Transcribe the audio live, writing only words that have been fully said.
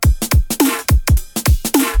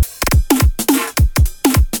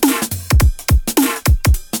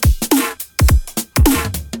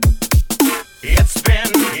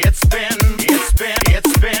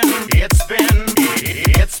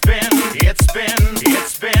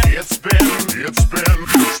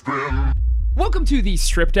Welcome to the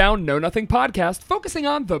Strip Down Know Nothing podcast, focusing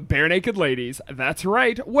on the bare naked ladies. That's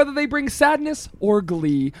right, whether they bring sadness or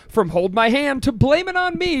glee. From Hold My Hand to Blame It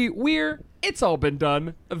On Me, we're It's All Been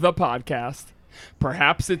Done, the podcast.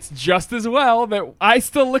 Perhaps it's just as well that I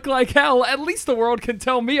still look like hell. At least the world can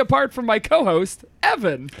tell me apart from my co-host,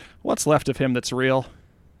 Evan. What's left of him that's real?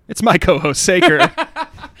 It's my co-host, Saker.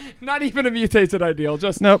 Not even a mutated ideal,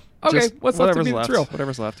 just... Nope. Okay, just what's left of me left. that's real?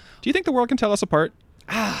 Whatever's left. Do you think the world can tell us apart?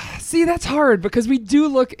 See, that's hard because we do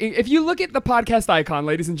look... If you look at the podcast icon,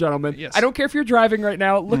 ladies and gentlemen, Yes. I don't care if you're driving right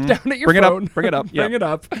now, look down at your Bring phone. Bring it up. Bring Yep. it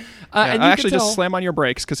up. Yeah, And you I actually can just tell slam on your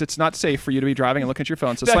brakes because it's not safe for you to be driving and looking at your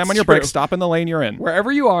phone. So That's slam on your true. brakes, stop in the lane you're in.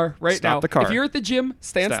 wherever you are right Stop now. the car. If you're at the gym,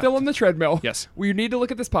 stand Stop. still on the treadmill. Yes. We need to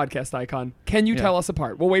look at this podcast icon. Can you Yeah. tell us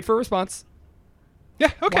apart? We'll wait for a response. Yeah,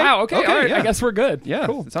 okay. Wow, okay, all right. yeah. I guess we're good. Yeah,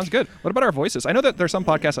 Cool. it sounds good. What about our voices? I know that there's some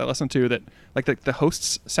podcasts I listen to that like the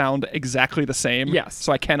hosts sound exactly the same. Yes.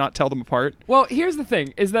 So I cannot tell them apart. Well, here's the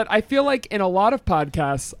thing, is that I feel like in a lot of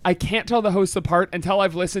podcasts, I can't tell the hosts apart until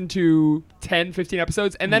I've listened to 10, 15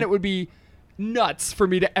 episodes, and then it would be nuts for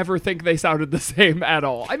me to ever think they sounded the same at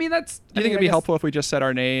all. I mean, that's... Do you think it'd be helpful if we just said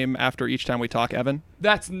our name after each time we talk, Evan?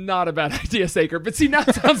 That's not a bad idea, Saker. But see, now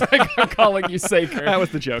it sounds like I'm calling you Saker. That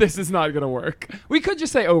was the joke. This is not going to work. We could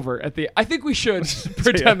just say over at the... I think we should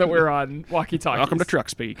pretend that we're on walkie-talkies. Welcome to Truck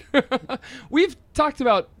Speak. We've talked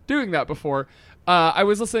about doing that before. I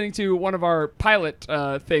was listening to one of our pilot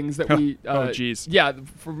things that we... Oh, jeez. Yeah,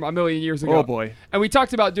 from a million years ago. Oh, boy. And we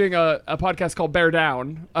talked about doing a podcast called Bear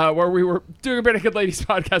Down, where we were doing a Bare Naked Ladies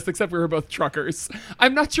podcast, except we were both truckers.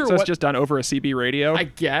 I'm not sure So what... it's just done over a CB radio? I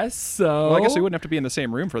guess so. Well, I guess we wouldn't have to be in the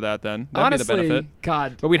same room for that then. That'd Honestly, be the benefit.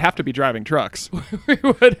 God. But we'd have to be driving trucks. We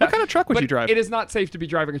would What kind of truck would but you drive? It is not safe to be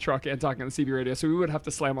driving a truck and talking on the CB radio, so we would have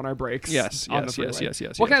to slam on our brakes. Yes, on the yes, freeway.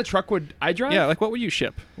 yes. What kind of truck would I drive? Yeah, like what would you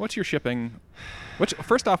ship? What's your shipping?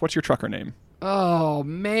 First off, what's your trucker name? Oh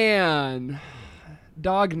man,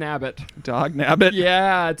 Dog Nabbit. Dog Nabbit?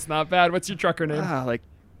 Yeah, it's not bad. What's your trucker name? Like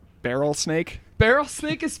Barrel Snake? Barrel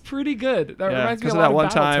Snake is pretty good. That Yeah, reminds me because a of lot that one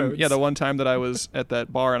Battletoads. time. Yeah, the one time that I was at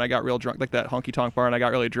that bar and I got real drunk, like that honky tonk bar, and I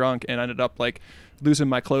got really drunk and ended up like losing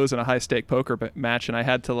my clothes in a high stake poker match, and I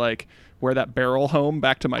had to like wear that barrel home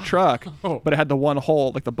back to my truck, Oh. but it had the one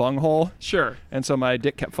hole, like the bung hole, Sure. and so my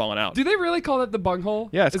dick kept falling out. Do they really call that the bunghole?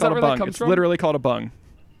 Yeah, it's Is called that a where bung. That comes It's from? literally called a bung.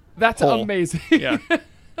 That's hole. amazing. Yeah.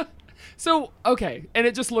 So okay, and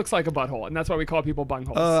it just looks like a butthole, and that's why we call people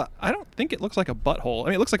bungholes. I don't think it looks like a butthole. I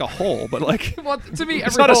mean, it looks like a hole, but like Well, to me,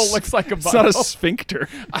 it's every not a hole s- looks like a it's not a butthole. sphincter.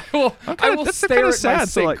 I will that's stare kinda at my sad,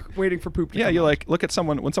 so, sink like- waiting for poop to Yeah, come you out. like look at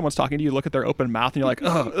someone when someone's talking to you, look at their open mouth, and you're like,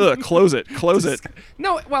 ugh, close it, close it.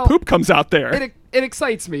 No, well, Poop comes out there. it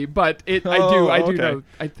excites me, but I do okay. know.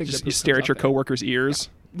 I think Just that you poop stare comes at your out there. coworker's ears,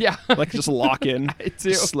 Yeah, like just lock in. I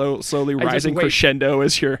do. Just slowly just rising wait. crescendo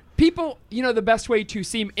as you're. People, the best way to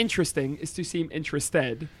seem interesting is to seem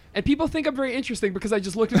interested, and people think I'm very interesting because I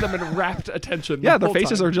just looked at them in rapt attention. Yeah, the their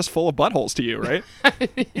faces time. are just full of buttholes to you, right?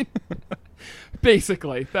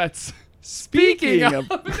 Basically, that's. Speaking of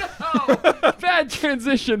no, bad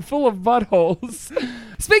transition, full of buttholes.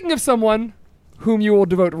 Speaking of someone whom you will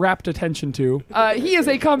devote rapt attention to, he is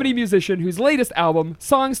a comedy musician whose latest album,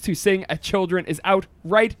 Songs to Sing at Children, is out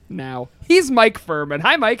right now. He's Mike Furman.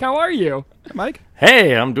 Hi, Mike. How are you? Hey, Mike.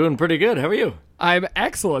 Hey, I'm doing pretty good. How are you? I'm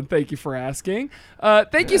excellent. Thank you for asking.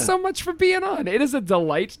 Thank you so much for being on. It is a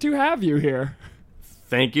delight to have you here.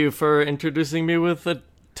 Thank you for introducing me with a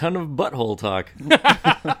ton of butthole talk.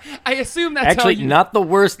 I assume that's Actually, how you... not the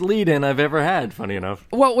worst lead-in I've ever had, funny enough.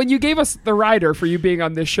 Well, when you gave us the rider for you being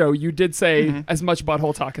on this show, you did say as much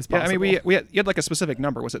butthole talk as Yeah, possible. I mean, you had like a specific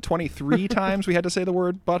number. Was it 23 times we had to say the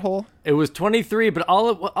word butthole? It was 23, but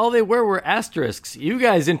all they were asterisks. You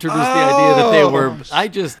guys introduced the idea that they were...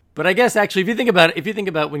 But I guess, actually, if you think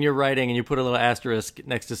about when you're writing and you put a little asterisk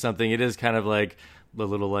next to something, it is kind of like the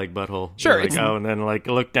little like butthole. Sure, You're like, it's- and then like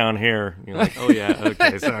look down here. You're like, oh yeah,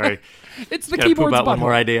 okay, sorry. It's the Gotta poop keyboard's out one butthole.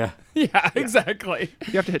 more idea. Yeah, exactly.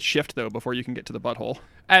 You have to hit shift though before you can get to the butthole.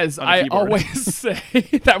 As on the I keyboard. always say,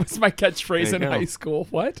 that was my catchphrase There in you go. high school.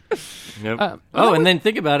 What? Yep. And then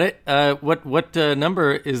think about it. What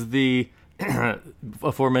number is the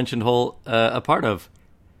aforementioned hole a part of?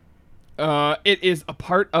 It is a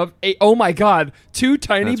part of a. Oh my God! Two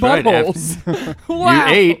tiny That's right, buttholes. Wow.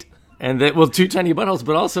 You ate, and that two tiny buttholes,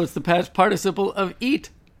 but also it's the past participle of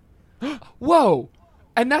eat. Whoa!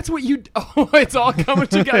 And that's what you. Oh, it's all coming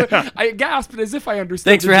together. I gasped as if I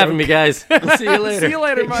understood. Thanks the for having joke. me, guys. I'll see you later. See you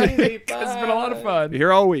later, Mike. Bye. It's been a lot of fun. You're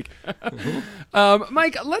here all week.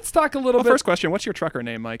 Mike, let's talk a little Well, bit. first question: what's your trucker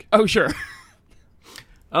name, Mike? Oh, sure.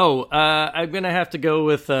 Oh, I'm gonna have to go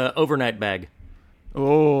with overnight bag.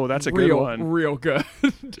 Oh, that's a good one. Real good.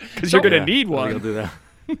 Because you're going to need I'll one. do that.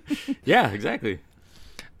 Yeah, exactly.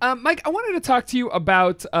 Mike, I wanted to talk to you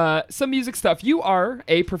about some music stuff. You are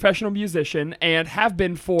a professional musician and have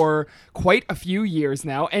been for quite a few years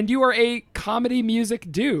now, and you are a comedy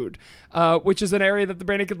music dude, which is an area that the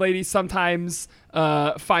Bare Naked Ladies sometimes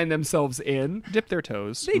find themselves in. Dip their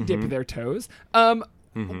toes. They dip their toes.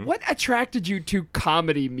 What attracted you to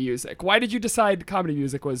comedy music? Why did you decide comedy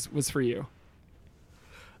music was for you?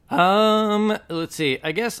 Let's see.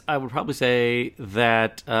 I guess I would probably say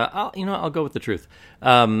that I'll go with the truth.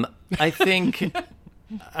 I think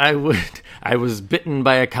I was bitten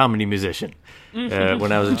by a comedy musician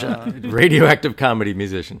when I was a child, radioactive comedy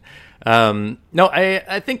musician. No,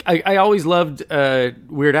 I think I always loved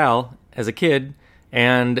Weird Al as a kid.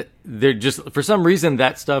 And they're just, for some reason,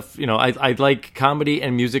 that stuff, I like comedy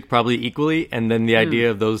and music probably equally. And then the idea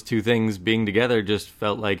of those two things being together just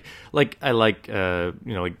felt like I like, oh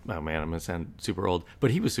man, I'm going to sound super old, but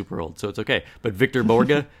he was super old, so it's okay. But Victor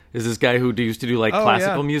Borge is this guy who used to do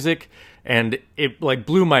classical music. And it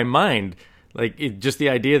blew my mind. Just the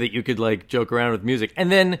idea that you could joke around with music. And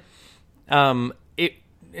then,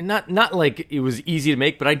 not like it was easy to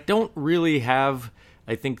make, but I don't really have,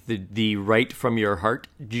 I think, the write from your heart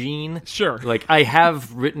gene. Sure. I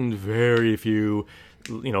have written very few,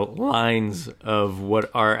 lines of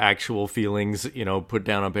what are actual feelings, put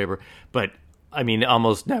down on paper. But, I mean,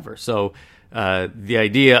 almost never. So the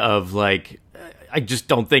idea of, I just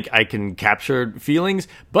don't think I can capture feelings.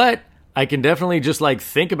 But I can definitely just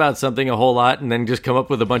think about something a whole lot and then just come up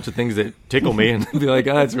with a bunch of things that tickle me and be like,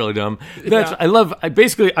 oh, that's really dumb. I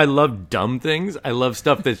love dumb things. I love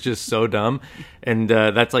stuff that's just so dumb. And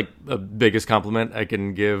that's the biggest compliment I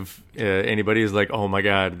can give anybody is oh my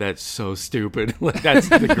God, that's so stupid. That's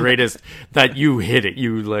the greatest, that you hit it.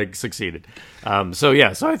 You succeeded. So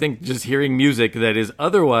I think just hearing music that is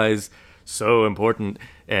otherwise so important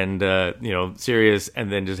and serious,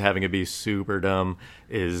 and then just having it be super dumb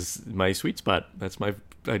is my sweet spot.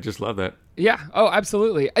 I just love that. Yeah. Oh,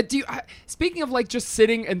 absolutely. Speaking of just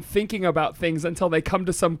sitting and thinking about things until they come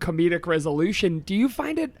to some comedic resolution, do you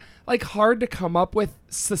find it hard to come up with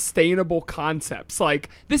sustainable concepts?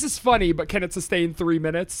 This is funny, but can it sustain 3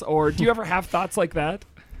 minutes? Or do you ever have thoughts like that?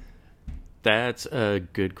 That's a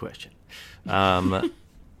good question.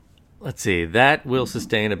 Let's see. That will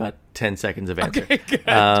sustain about 10 seconds of answer. Okay, good, good.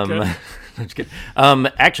 I'm just kidding.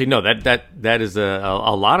 Actually, no. That is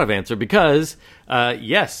a lot of answer because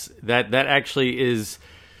yes, that actually is.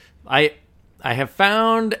 I have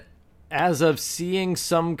found, as of seeing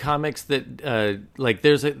some comics that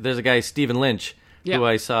there's a guy, Stephen Lynch, who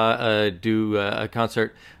I saw do a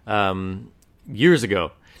concert years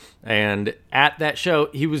ago, and at that show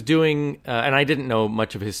he was doing, and I didn't know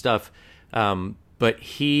much of his stuff. But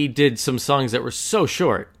he did some songs that were so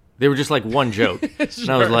short. They were just one joke. Sure. And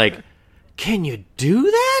I was like, can you do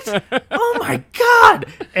that? Oh, my God.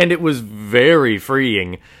 And it was very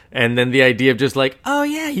freeing. And then the idea of just oh,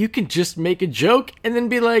 yeah, you can just make a joke and then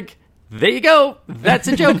be like, there you go. That's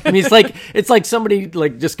a joke. I mean, it's like somebody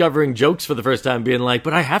discovering jokes for the first time being like,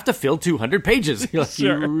 but I have to fill 200 pages.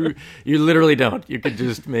 Sure. You literally don't. You could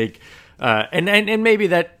just make and maybe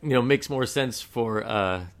that, makes more sense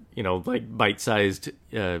for bite-sized,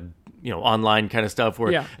 online kind of stuff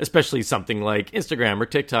where, especially something like Instagram or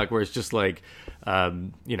TikTok, where it's just a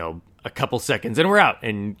couple seconds and we're out.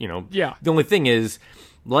 And, the only thing is,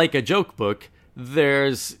 like a joke book,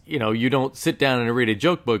 there's, you don't sit down and read a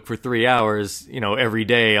joke book for 3 hours, every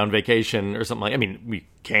day on vacation or something I mean, we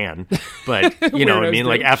can, but you know what I mean?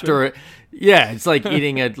 After, it's like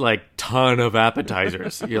eating a ton of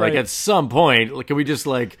appetizers. You're Right. at some point, can we just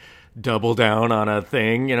double down on a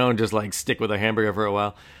thing, and just stick with a hamburger for a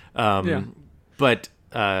while. But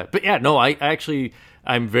yeah, no, I actually,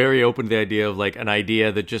 I'm very open to the idea of an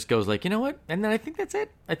idea that just goes you know what? And then I think that's it.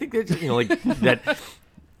 I think that's, that.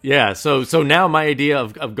 Yeah. So now my idea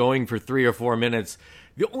of going for 3 or 4 minutes,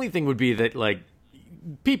 the only thing would be that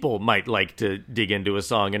people might like to dig into a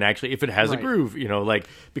song and actually, if it has a groove,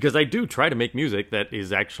 because I do try to make music that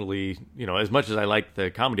is actually, as much as I like the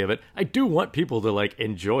comedy of it, I do want people to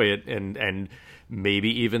enjoy it and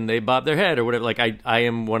maybe even they bob their head or whatever. I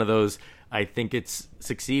am one of those, I think it's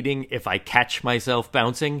succeeding if I catch myself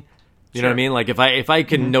bouncing. You know what I mean? If I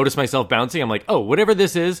can notice myself bouncing, I'm like, oh, whatever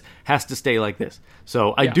this is has to stay like this.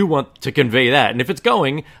 So I do want to convey that. And if it's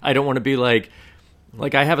going, I don't want to be like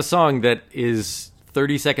I have a song that is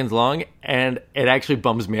 30 seconds long, and it actually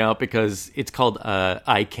bums me out because it's called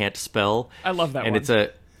I Can't Spell. I love that and one.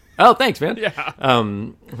 it's oh, thanks, man. Yeah.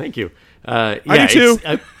 Thank you. I do too.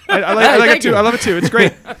 I like it too. I love it too. It's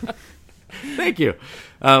great. Thank you.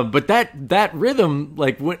 But that rhythm,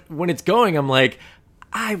 like when it's going, I'm like,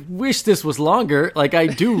 I wish this was longer. Like, I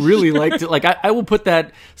do really like to, like, I will put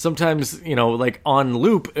that sometimes, like on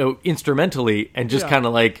loop instrumentally and just kind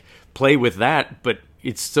of like play with that. But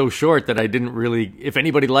it's so short that I didn't really, if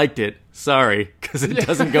anybody liked it, sorry, because it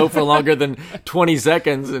doesn't go for longer than 20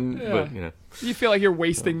 seconds. But, You feel like you're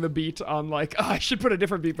wasting the beat on like, I should put a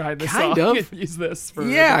different beat behind this kind song of. and use this for.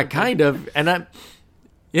 Yeah, kind of. And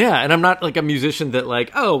I'm not like a musician that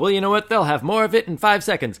like, oh, well, you know what? They'll have more of it in 5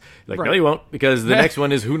 seconds. Like, no, you won't, because the next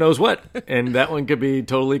one is who knows what. And that one could be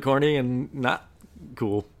totally corny and not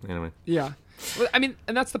cool. Anyway. Yeah. Well, I mean,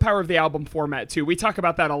 and that's the power of the album format, too. We talk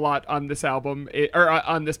about that a lot on this album, or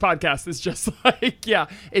on this podcast. It's just like,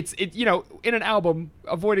 in an album,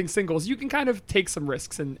 avoiding singles, you can kind of take some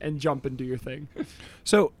risks and jump and do your thing.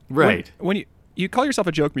 So, right. When you call yourself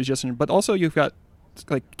a joke musician, but also you've got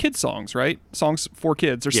like kids songs, right? Songs for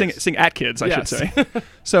kids, or sing at kids, I should say.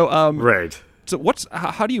 So, right. So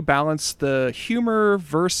how do you balance the humor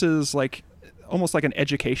versus like almost like an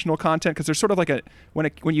educational content? Because there's sort of like when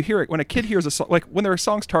a kid hears a song, like when there are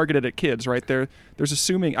songs targeted at kids, right? There's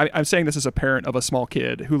assuming, I'm saying this as a parent of a small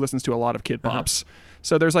kid who listens to a lot of kid pops.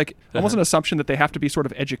 So there's like almost an assumption that they have to be sort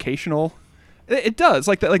of educational. It does,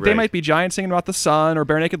 like they might be Giants singing about the sun, or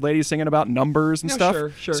Bare Naked Ladies singing about numbers and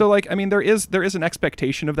stuff. Sure. So like, I mean, there is an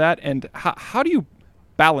expectation of that, and how do you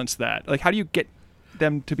balance that? Like, how do you get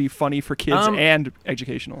them to be funny for kids and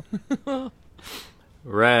educational?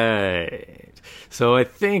 Right. So I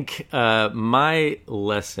think my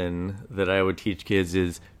lesson that I would teach kids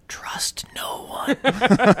is trust no one.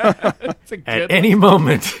 At any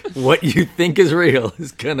moment, what you think is real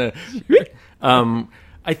is gonna.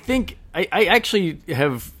 I think I actually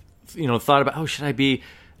have thought about, should I be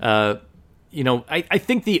I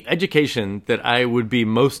think the education that I would be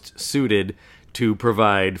most suited to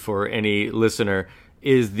provide for any listener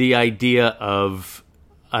is the idea of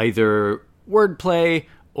either wordplay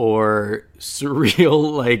or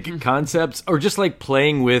surreal like concepts, or just like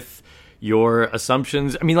playing with your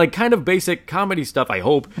assumptions. I mean, like kind of basic comedy stuff, I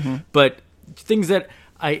hope, but things that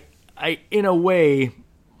I in a way,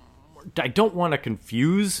 I don't want to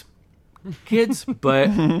confuse kids, but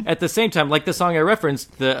at the same time, like the song I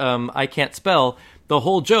referenced, the I Can't Spell, the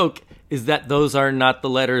whole joke is that those are not the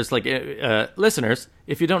letters. Like listeners,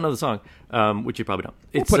 if you don't know the song, which you probably don't,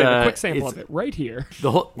 We'll put in a quick sample of it right here.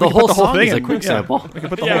 The whole song thing is a quick sample. We can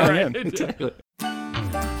put the whole thing in. Exactly.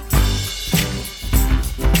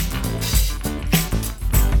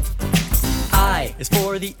 I is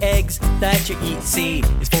for the eggs that you eat. C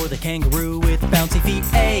is for the kangaroo with bouncy feet.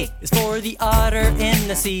 A is for the otter in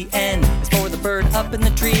the sea. N is for the bird up in the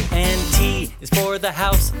tree. And T is for the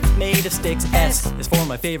house made of sticks. S is for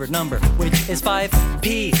my favorite number, which is 5.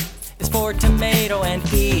 P is for tomato, and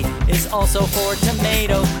E is also for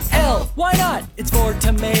tomato. L, why not? It's for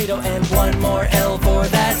tomato, and one more L for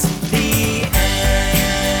that's the end.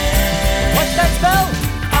 What's that spell?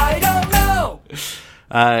 I don't know.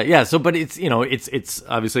 So, but it's, it's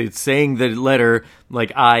obviously it's saying the letter,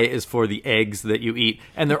 like I is for the eggs that you eat,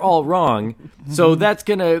 and they're all wrong. So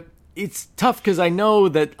it's tough, because I know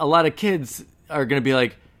that a lot of kids are gonna be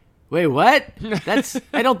like, wait, what?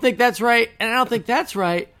 I don't think that's right, and I don't think that's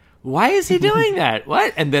right. Why is he doing that?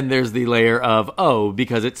 What? And then there's the layer of,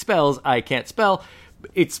 because it spells I can't spell.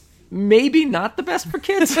 It's maybe not the best for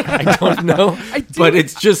kids. I don't know. But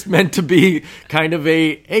it's just meant to be kind of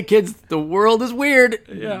hey kids, the world is weird.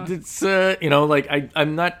 Yeah. It's, I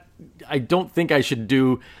don't think I should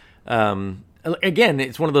do, again,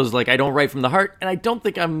 it's one of those, like, I don't write from the heart, and I don't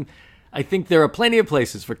think I think there are plenty of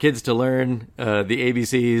places for kids to learn the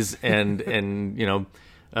ABCs and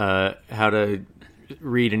how to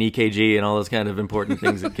read an EKG and all those kind of important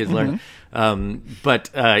things that kids learn.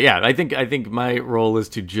 I think my role is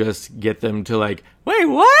to just get them to like, wait,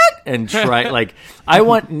 what? And try, like, I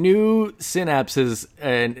want new synapses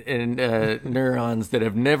and neurons that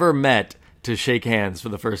have never met to shake hands for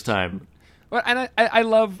the first time. Well, and I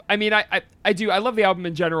love the album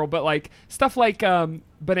in general, but like stuff like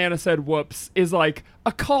Banana Said Whoops is like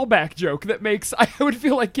a callback joke that makes I would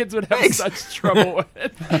feel like kids would have such trouble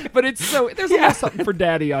with. But it's there's a little something for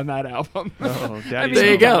Daddy on that album. Oh, Daddy.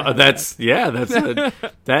 There you go. That's the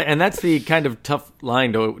kind of tough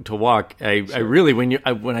line to walk. I really, when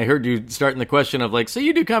I heard you starting the question of like, so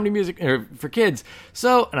you do comedy music for kids,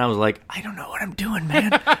 and I was like, I don't know what I'm doing,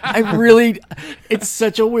 man. It's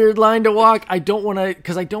such a weird line to walk. I don't want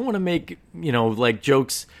to make like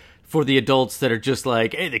jokes for the adults that are just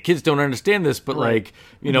like, hey, the kids don't understand this, but like,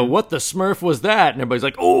 what the Smurf was that? And everybody's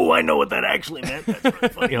like, oh, I know what that actually meant. That's really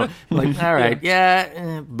funny. I'm like, all right,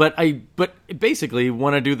 but I basically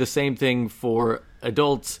want to do the same thing for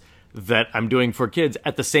adults that I'm doing for kids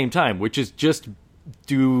at the same time, which is just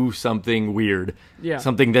do something weird. Yeah.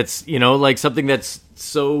 Something that's, like something that's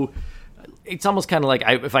so, it's almost kind of like,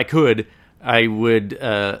 if I could, I would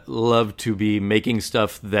love to be making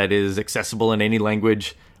stuff that is accessible in any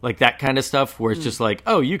language, like that kind of stuff, where it's just like,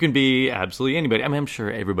 oh, you can be absolutely anybody. I mean, I'm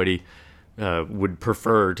sure everybody would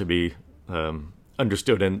prefer to be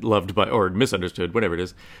understood and loved by, or misunderstood, whatever it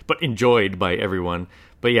is, but enjoyed by everyone.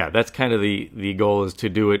 But yeah, that's kind of the goal, is to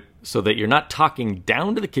do it so that you're not talking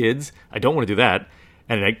down to the kids. I don't want to do that.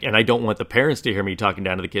 And I don't want the parents to hear me talking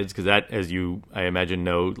down to the kids, because that, as you, I imagine,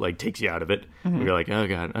 know, like, takes you out of it. Mm-hmm. You're like, oh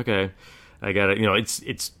God, okay, I got it.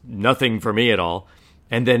 It's nothing for me at all.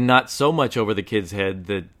 And then not so much over the kid's head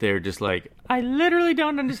that they're just like, I literally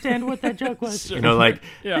don't understand what that joke was.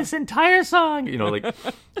 This entire song.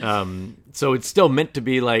 So it's still meant to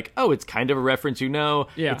be like, oh, it's kind of a reference,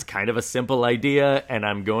 it's kind of a simple idea, and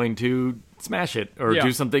I'm going to smash it or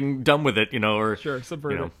do something dumb with it, or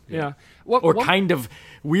subvert it. Yeah. Kind of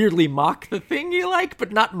weirdly mock the thing you like,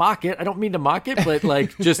 but not mock it. I don't mean to mock it, but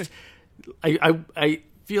like just I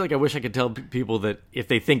feel like I wish I could tell people that if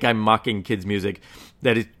they think I'm mocking kids' music,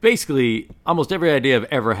 that it's basically almost every idea I've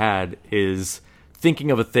ever had is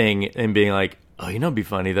thinking of a thing and being like, oh, it'd be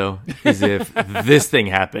funny though, is if this thing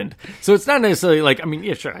happened. So it's not necessarily like, I mean,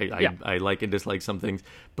 yeah, sure, I like and dislike some things,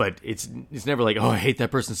 but it's never like, oh, I hate that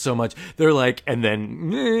person so much. They're like, and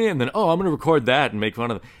then, oh, I'm going to record that and make fun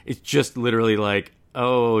of them. It's just literally like,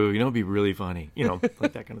 oh, it'd be really funny,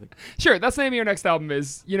 like that kind of thing. Sure, that's the name of your next album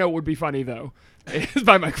is, it would be funny though. It's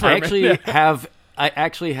by Mike Furman. I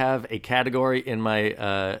actually have a category in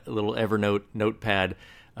my little Evernote notepad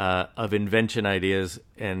of invention ideas,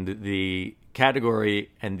 and the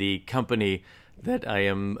category and the company that I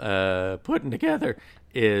am putting together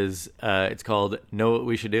is it's called Know What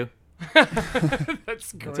We Should Do.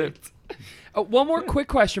 That's great. That's it. One more quick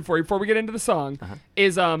question for you before we get into the song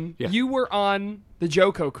is you were on the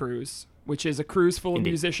JoCo cruise, which is a cruise full of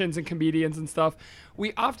musicians and comedians and stuff.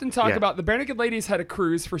 We often talk about the Barenaked Ladies had a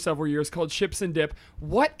cruise for several years called Ships and Dip.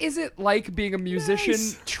 What is it like being a musician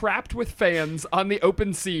trapped with fans on the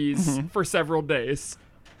open seas for several days?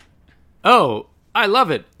 Oh, I love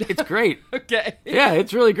it. It's great. Okay. Yeah,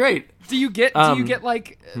 it's really great. Do you get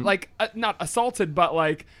like not assaulted, but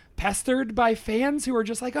like pestered by fans who are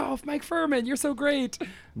just like, oh, Mike Furman, you're so great?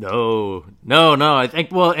 No. I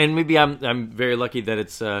think, well, and maybe I'm very lucky that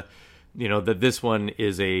it's that this one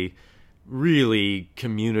is a really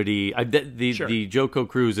community. The JoCo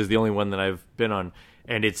cruise is the only one that I've been on,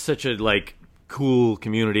 and it's such a like cool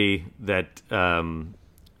community that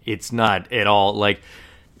it's not at all like.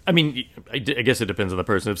 I mean, I guess it depends on the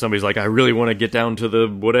person. If somebody's like, I really want to get down to the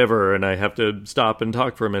whatever, and I have to stop and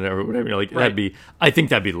talk for a minute or whatever, I think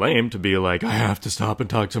that'd be lame to be like, I have to stop and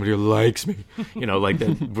talk to somebody who likes me, like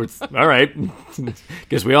that. All right,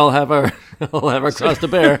 guess we all have our cross to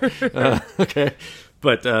bear. Okay,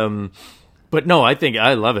 but no, I think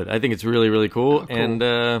I love it. I think it's really, really cool. And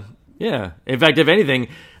yeah, in fact, if anything,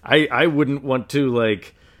 I wouldn't want to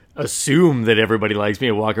like assume that everybody likes me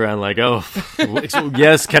and walk around like, oh,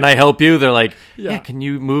 yes, can I help you? They're like, yeah, can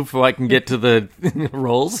you move so I can get to the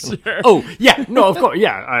rolls? Sure. Oh, yeah, no, of course,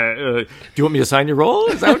 yeah. Do you want me to sign your roll?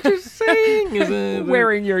 Is that what you're saying?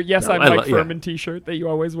 Wearing your Yes, I'm Mike Furman t-shirt that you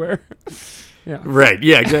always wear. Yeah. Right.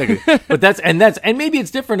 Yeah. Exactly. But and maybe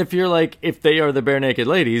it's different if you're like, if they are the Barenaked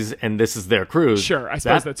Ladies and this is their cruise. Sure. I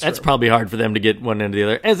suppose that's true. Probably hard for them to get one end or the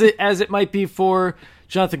other, as it might be for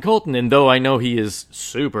Jonathan Coulton. And though I know he is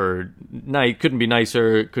super nice, couldn't be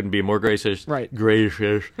nicer, couldn't be more gracious. Right.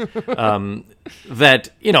 Gracious. That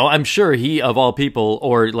I'm sure he, of all people,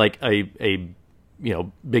 or like a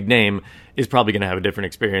big name, is probably going to have a different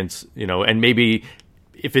experience. And maybe.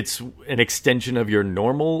 If it's an extension of your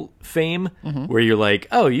normal fame, where you're like,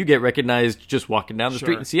 oh, you get recognized just walking down the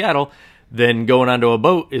street in Seattle, then going onto a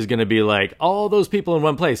boat is going to be like all those people in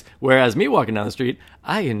one place. Whereas me walking down the street,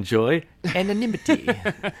 I enjoy anonymity.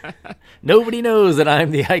 Nobody knows that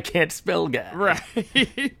I'm the I can't spell guy.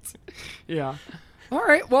 Right. Yeah. All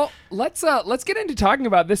right. Well, let's get into talking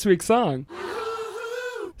about this week's song.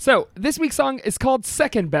 So this week's song is called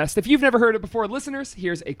Second Best. If you've never heard it before, listeners,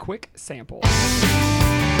 here's a quick sample.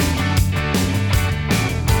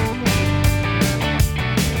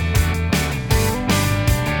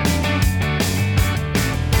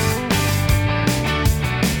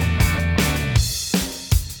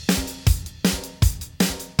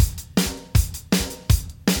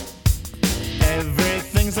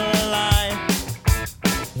 Everything's a lie.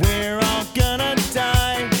 We're all gonna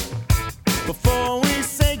die. Before we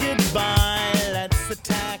say goodbye, let's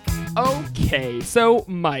attack. Okay, so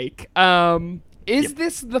Mike, Is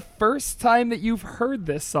this the first time that you've heard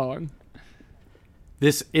this song?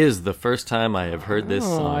 This is the first time I have heard this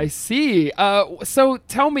Oh, song. I see. So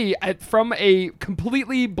tell me, from a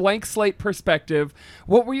completely blank slate perspective,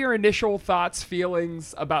 what were your initial thoughts,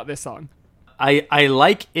 feelings about this song? I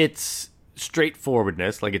like its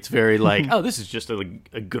straightforwardness. Like, it's very like, oh, this is just a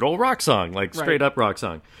good old rock song, like straight up rock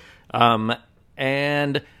song.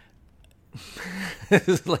 And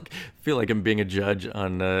it's like, I feel like I'm being a judge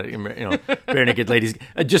on Bare Naked Ladies,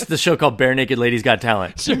 just the show called Bare Naked Ladies Got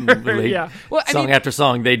Talent. Sure, yeah. Well, I song mean, after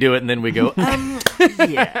song, they do it, and then we go,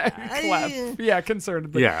 yeah. clap. Yeah,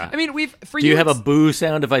 concernedly. Yeah. I mean, for Do you have a it's- boo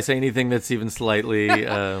sound if I say anything that's even slightly?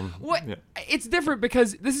 What? It's different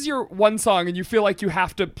because this is your one song and you feel like you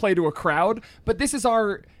have to play to a crowd, but this is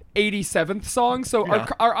our 87th song, so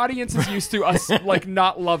our audience is used to us like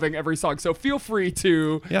not loving every song. So feel free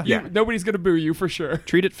to. Yeah. Nobody's gonna boo you for sure.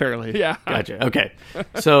 Treat it fairly. Yeah. Gotcha. Okay.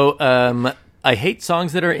 So I hate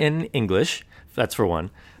songs that are in English. That's for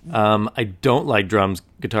one. I don't like drums,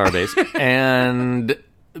 guitar, bass,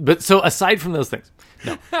 but so aside from those things,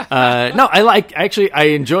 no, I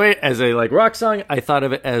enjoy it as a like rock song. I thought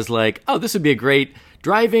of it as like, oh, this would be a great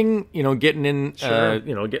driving, getting in, get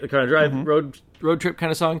the car and drive road trip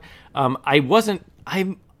kind of song. I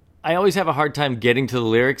always have a hard time getting to the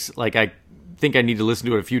lyrics. Like, I think I need to listen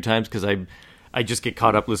to it a few times because I just get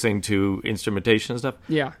caught up listening to instrumentation and stuff.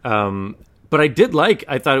 Yeah. But I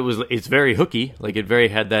thought it's very hooky. Like, it very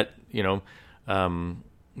had that,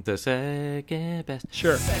 the second best.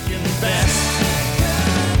 Sure. Second best.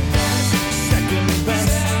 Second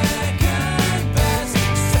best.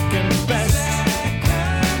 Second best.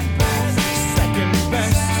 Second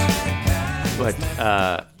best.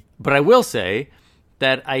 But I will say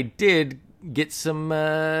that I did get some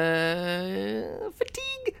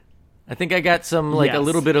fatigue. I think I got some a Yes.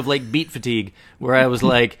 little bit of like beat fatigue, where I was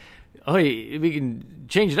like, "Oh, we can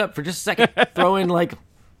change it up for just a second. Throw in like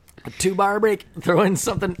a 2-bar break. Throw in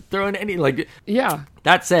something. Throw in any like." Yeah.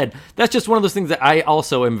 That said, that's just one of those things that I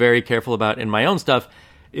also am very careful about in my own stuff,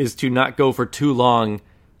 is to not go for too long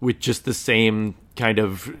with just the same kind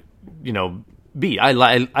of, beat. I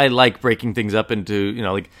like breaking things up into,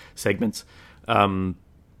 like segments. So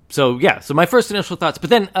my first initial thoughts, but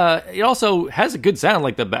then it also has a good sound,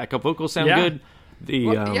 like the backup vocals sound Yeah. good.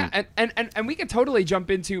 And we could totally jump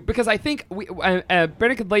into, because I think Bare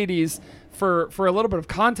Naked Ladies, for a little bit of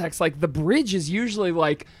context, like the bridge is usually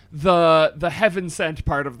like the heaven sent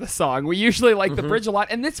part of the song. We usually like the bridge a lot,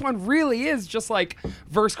 and this one really is just like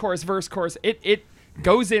verse chorus. It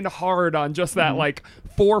goes in hard on just that like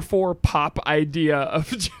 4/4 pop idea of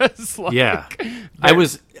just like I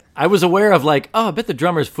was aware of like, oh, I bet the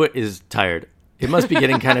drummer's foot is tired. It must be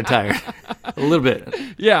getting kind of tired a little bit.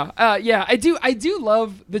 Yeah. I do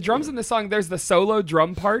love the drums in the song. There's the solo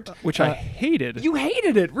drum part, Which I hated. You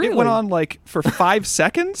hated it, really? It went on like for 5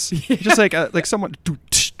 seconds, just like someone.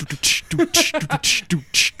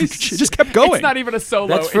 It just kept going. It's not even a solo.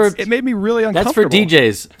 That's for It made me really that's uncomfortable. for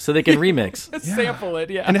DJs so they can remix. sample it.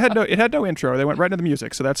 Yeah. And it had no intro. They went right into the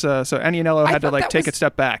music. So that's so Aniello had to thought like that take was- a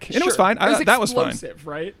step back. And it was Sure. fine. That was fine. explosive,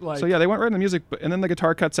 right? Like, So yeah, they went right into the music, and then the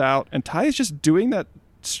guitar cuts out, and Ty is just doing that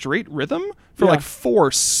straight rhythm for Yeah. like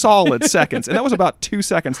 4 solid seconds, and that was about 2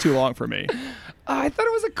 seconds too long for me. I thought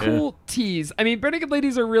it was a cool tease. I mean, Bare Naked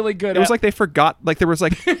Ladies are really good. It was like they forgot, like they were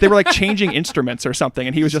like changing instruments or something,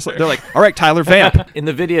 and he was just like, they're like, all right, Tyler, vamp. In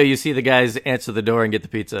the video, you see the guys answer the door and get the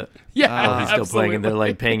pizza. yeah, While he's still playing, and they're absolutely.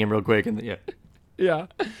 like paying him real quick. And Yeah.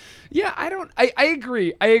 I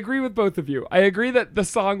agree. I agree with both of you. I agree that the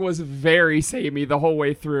song was very samey the whole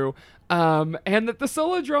way through, and that the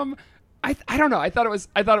solo drum. I don't know. I thought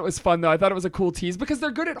it was fun though. I thought it was a cool tease because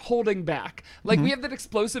they're good at holding back. Like we have that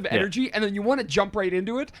explosive energy, and then you want to jump right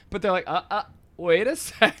into it, but they're like, wait a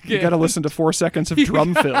second. You got to listen to 4 seconds of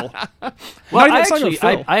drum fill. Well, Not even I a song of actually,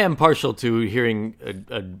 Phil. I am partial to hearing,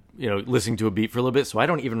 listening to a beat for a little bit, so I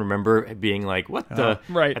don't even remember being like, what the?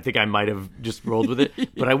 Right. I think I might have just rolled with it.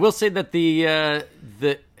 But I will say that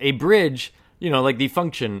a bridge, like the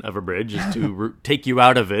function of a bridge is to take you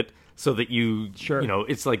out of it so that you, Sure.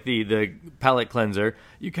 it's like the palate cleanser.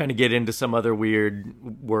 You kind of get into some other weird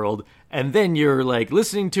world, and then you're like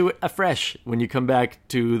listening to it afresh when you come back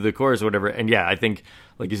to the chorus or whatever. And yeah, I think,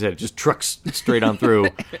 like you said, it just trucks straight on through,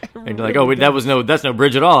 and you're like, oh, wait, that's no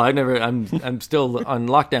bridge at all. I'm still on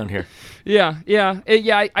lockdown here. Yeah.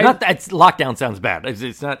 Not that lockdown sounds bad.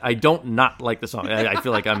 It's not. I don't not like the song. I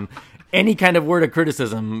feel like I'm any kind of word of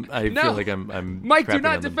criticism, I No. feel like I'm Mike, do crapping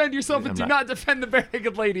not on them. defend yourself and I'm do not defend the Bare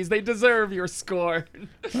Naked Ladies. They deserve your score.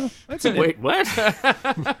 Wait, what?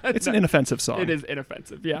 It's an inoffensive song. It is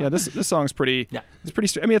inoffensive, yeah. Yeah, this song's pretty. Yeah. It's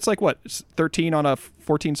pretty. I mean, it's like what? It's 13 on a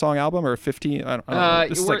 14 song album or 15? I don't know.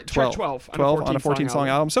 This is we're like at track 12. 12 on a 14 song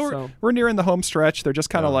album. So, So- we're nearing the home stretch. They're just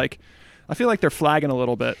kind of like. I feel like they're flagging a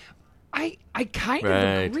little bit. I kind Right.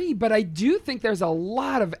 of agree, but I do think there's a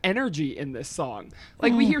lot of energy in this song.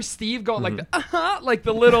 Like we hear Steve going like the like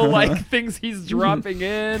the little like things he's dropping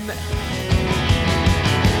in.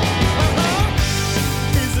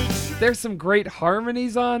 There's some great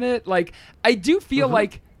harmonies on it. Like I do feel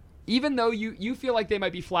like even though you feel like they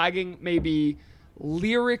might be flagging maybe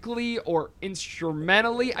lyrically or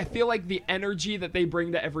instrumentally, I feel like the energy that they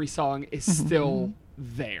bring to every song is still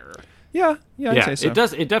there. Yeah, I'd Yeah, say so. it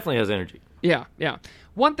does. It definitely has energy. Yeah, yeah.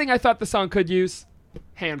 One thing I thought the song could use,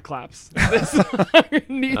 hand claps. This song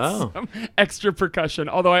needs some extra percussion,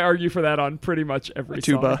 although I argue for that on pretty much every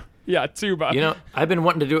tuba. song. Yeah, tuba. You know, I've been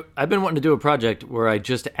wanting to do a project where I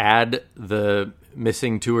just add the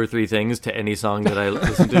missing 2 or 3 things to any song that I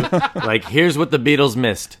listen to. Like, here's what the Beatles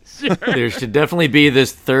missed. There should definitely be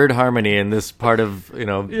this third harmony in this part of,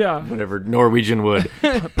 Yeah. whatever Norwegian wood.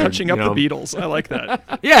 Punching up you the know. Beatles. I like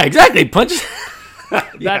that. Yeah, exactly. Punch.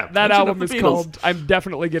 that album is called I'm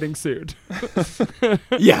Definitely Getting Sued.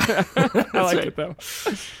 Yeah. I like it though.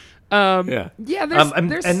 Yeah. Yeah,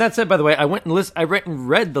 there's And that said, by the way, I went and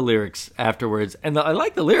read the lyrics afterwards, and I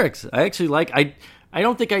like the lyrics. I actually like. I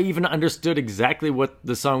don't think I even understood exactly what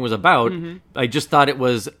the song was about. I just thought it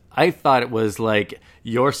was. I thought it was like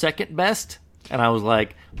your second best, and I was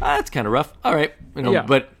like, that's kind of rough. All right, Yeah.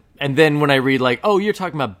 But and then when I read like, oh, you're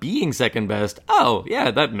talking about being second best. Oh,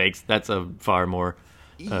 yeah, that's a far more.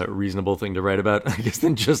 Reasonable thing to write about, I guess,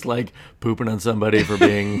 than just like pooping on somebody for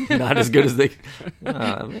being not as good as they.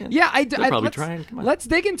 Man. Yeah, They're probably let's, trying. Come on. let's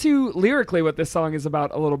dig into lyrically what this song is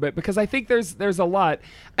about a little bit because I think there's a lot.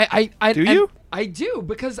 I Do you? I do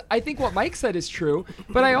because I think what Mike said is true,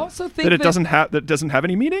 but I also think That it doesn't have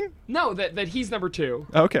any meaning. No, that he's number 2.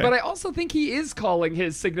 Okay. But I also think he is calling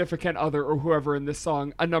his significant other or whoever in this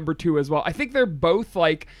song a number 2 as well. I think they're both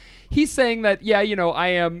like, he's saying that, yeah, I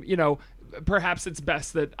am, perhaps it's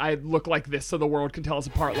best that I look like this so the world can tell us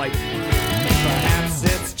apart. Like, Perhaps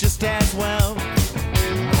it's just as well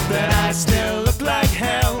that I still look like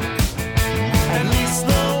hell. At least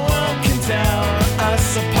the world can tell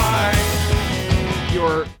us apart.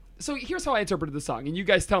 so here's how I interpreted the song, and you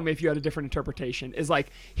guys tell me if you had a different interpretation. Is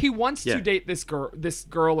like he wants to date this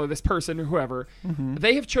girl or this person or whoever.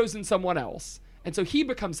 They have chosen someone else, and so he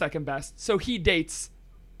becomes second best. So he dates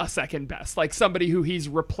a second best, like somebody who he's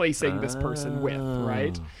replacing this person with,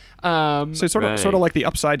 right? So sort of like the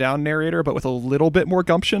Upside Down narrator, but with a little bit more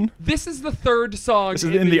gumption. This is the third song This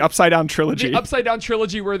is in the Upside Down trilogy. The Upside Down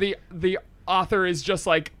trilogy, where the author is just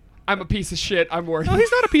like, I'm a piece of shit. I'm worth. No,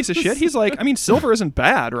 he's not a piece of shit. He's like, I mean, Silver isn't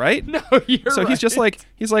bad, right? No, you're So right. he's just like,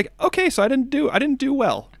 okay, so I didn't do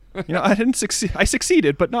well. I didn't succeed. I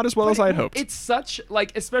succeeded, but not as well as I had hoped. It's such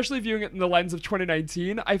like, especially viewing it in the lens of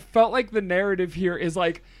 2019, I felt like the narrative here is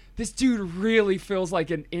like, this dude really feels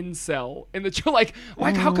like an incel in the like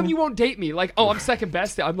how come you won't date me? Like, oh, I'm second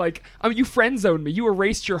best. I'm like, you friend zoned me. You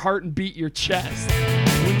erased your heart and beat your chest.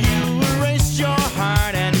 When you erased your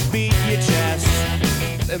heart and beat your chest.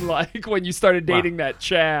 And like when you started dating that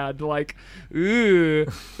Chad, like, ooh,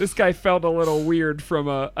 this guy felt a little weird from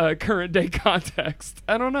a current day context.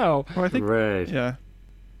 I don't know. Well, I think, Right. yeah.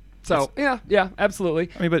 So yeah, absolutely.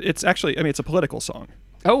 I mean, but it's actually, it's a political song.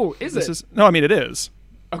 Oh, is This it? is no, I mean, it is.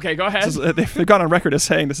 Okay, go ahead. This is they've gone on record as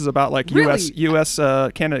saying this is about like Really? U.S.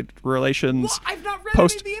 Canada relations Well, I've not read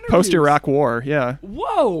post any of the interviews. Iraq War. Yeah,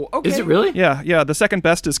 Whoa. Okay. Is it really? yeah. The second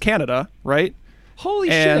best is Canada, right? Holy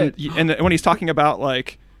and shit. and when he's talking about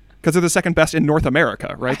like, because they're the second best in North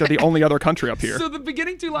America, right? They're the only other country up here. So the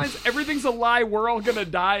beginning 2 lines, everything's a lie, we're all gonna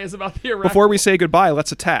die, is about the Iraq. Before we say goodbye,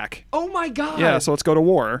 let's attack. Oh my god. Yeah, so let's go to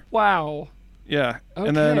war. Wow. Yeah,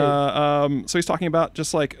 and then so he's talking about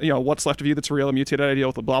just like what's left of you that's real, a mutated ideal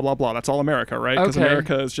with the blah blah blah. That's all America, right? Because Okay.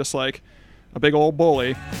 America is just like a big old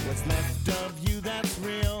bully. What's left of you that's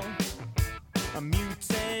real? A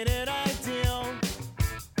mutated ideal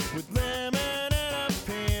with limited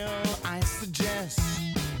appeal. I suggest.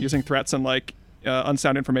 Using threats and like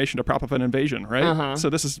unsound information to prop up an invasion, right? Uh-huh. So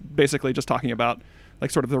this is basically just talking about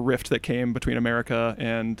like sort of the rift that came between America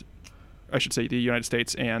and, I should say, the United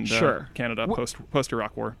States and Sure. Canada post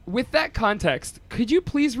Iraq War. With that context, could you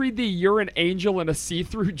please read the "You're an angel in a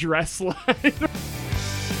see-through dress" line? You're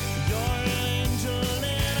an angel in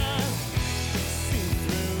a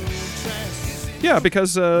see-through dress. Yeah,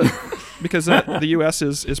 because because the U.S.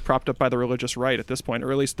 is propped up by the religious right at this point,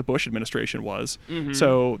 or at least the Bush administration was.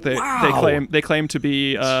 So they claim to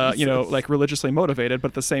be like religiously motivated, but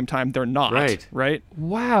at the same time they're not. Right.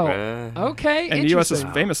 Wow. Okay. And the U.S. is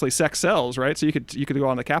famously sex sells, right? So you could go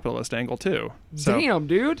on the capitalist angle too. So, damn,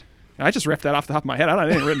 dude. I just riffed that off the top of my head. I don't have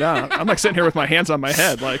anything written down. I'm like sitting here with my hands on my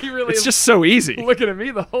head. Like, really it's just so easy. Looking at me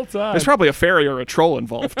the whole time. There's probably a fairy or a troll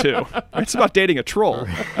involved too. It's about dating a troll,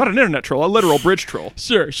 not an internet troll, a literal bridge troll.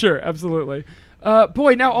 Sure, absolutely.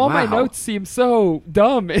 Boy, now all my notes seem so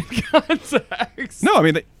dumb in context. No, I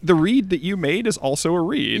mean the read that you made is also a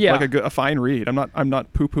read, Yeah. like a fine read. I'm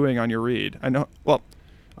not poo-pooing on your read. I know. Well,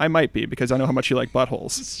 I might be because I know how much you like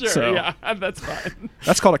buttholes. Sure, so yeah, that's fine.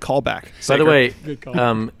 That's called a callback. By the way, Good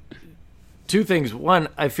call. two things. One,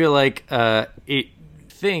 I feel like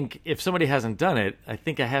if somebody hasn't done it, I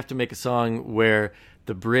think I have to make a song where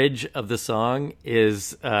the bridge of the song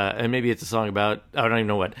is, and maybe it's a song about, I don't even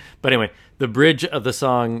know what. But anyway, the bridge of the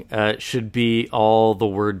song should be all the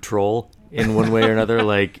word troll in one way or another,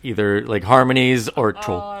 like either like harmonies or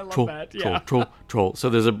troll, I love troll, that, troll, yeah. troll. So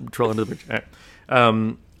there's a troll under the bridge. All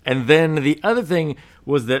right. And then the other thing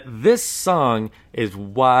was that this song is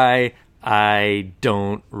why I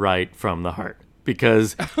don't write from the heart,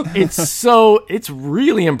 because it's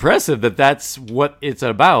really impressive that that's what it's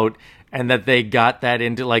about, and that they got that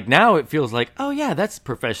into, like, now it feels like, oh yeah, that's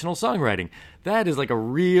professional songwriting. That is like a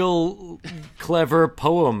real clever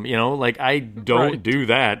poem, like I don't do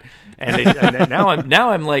that. And now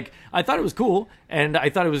I'm like, I thought it was cool, and I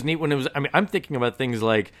thought it was neat when it was. I mean, I'm thinking about things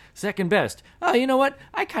like second best. Oh, you know what?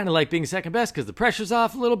 I kind of like being second best because the pressure's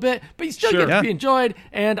off a little bit, but you still get to be enjoyed.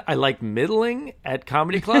 And I like middling at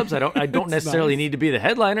comedy clubs. I don't necessarily need to be the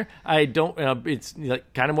headliner. I don't. It's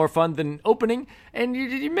like kind of more fun than opening, and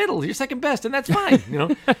you're middle. You're second best, and that's fine.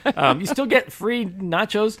 You still get free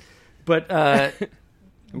nachos, but.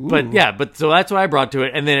 But so that's what I brought to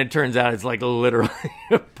it, and then it turns out it's like literally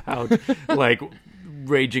about like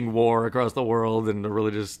raging war across the world and the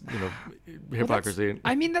religious, hypocrisy.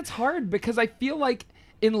 That's hard because I feel like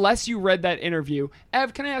unless you read that interview,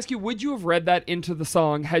 Ev, can I ask you, would you have read that into the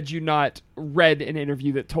song had you not read an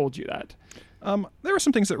interview that told you that? There were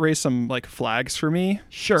some things that raised some like flags for me.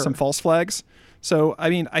 Sure. Some false flags. So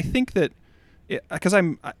I think that because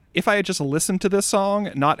if I had just listened to this song,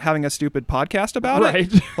 not having a stupid podcast about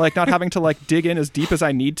it, like not having to like dig in as deep as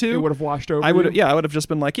I need to, It would have washed over. I would you? I would have just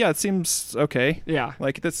been like, yeah, it seems okay. Yeah.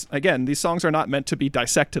 Like this again, these songs are not meant to be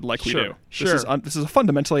dissected like we do. Sure. This is a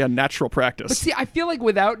fundamentally unnatural practice. But see, I feel like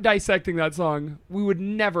without dissecting that song, we would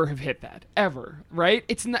never have hit that ever, right?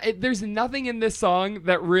 It's not. There's nothing in this song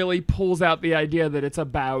that really pulls out the idea that it's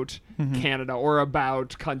about Canada or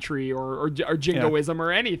about country or jingoism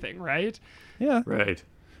or anything, right? Yeah. Right.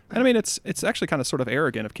 And I mean, it's actually kind of sort of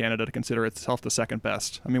arrogant of Canada to consider itself the second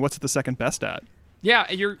best. I mean, what's it the second best at?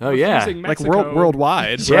 Yeah, you're Like refusing Mexico. Like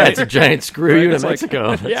worldwide. Yeah, right? it's a giant screw you to It's like-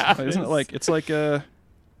 Mexico. Yeah. Isn't it like it's like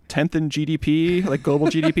 10th in GDP, like global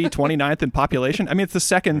GDP, 29th in population? I mean, it's the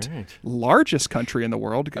second largest country in the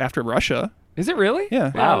world after Russia. Is it really?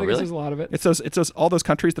 Yeah. Wow, I Wow, guess really? there's a lot of it. It's those all those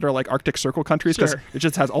countries that are like Arctic Circle countries because Sure. it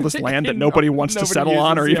just has all this land that nobody wants to nobody settle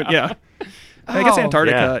on or uses, even yeah. I guess Oh.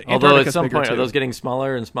 Antarctica. Yeah. Although at Antarctica's some bigger point, too. are those getting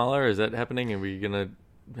smaller and smaller? Is that happening? Are we gonna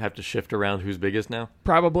have to shift around who's biggest now?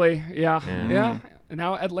 Probably, yeah. And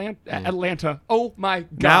now Atlanta. Oh my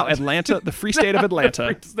God. Now Atlanta, the free state of Atlanta.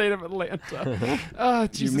 Free state of Atlanta. Oh,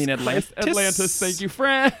 Jesus mean Christ. Atlantis? Atlantis, thank you,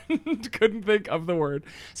 friend. Couldn't think of the word.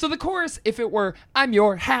 So the chorus, if it were, I'm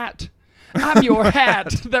your hat. I'm your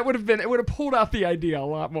hat. It would have pulled out the idea a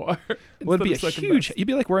lot more. Well, it'd be a instead of second huge. best. You'd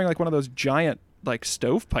be like wearing like one of those giant like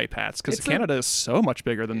stovepipe hats because It's a- Canada is so much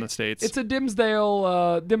bigger than the states. It's a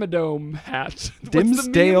Dimsdale Dimmadome hat. What's the meme?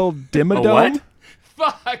 Dimsdale Dimmadome. A what?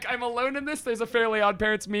 Fuck, I'm alone in this. There's a Fairly Odd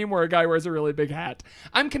Parents meme where a guy wears a really big hat.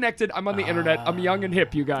 I'm connected. I'm on the internet. I'm young and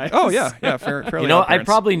hip, you guys. Oh yeah, fairly. You know, Odd I Parents.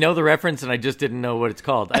 probably know the reference, and I just didn't know what it's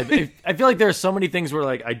called. I feel like there are so many things where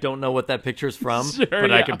like I don't know what that picture's from, Sure,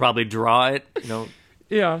 but I yeah. could probably draw it.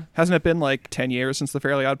 Yeah. Hasn't it been like 10 years since the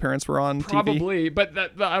Fairly Odd Parents were on TV? Probably, but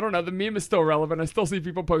I don't know. The meme is still relevant. I still see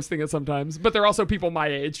people posting it sometimes, but they're also people my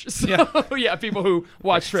age. So, yeah, people who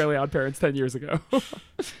watched Fairly Odd Parents 10 years ago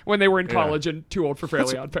when they were in college and too old for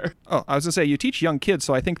Fairly Odd Parents. Oh, I was gonna say you teach young kids,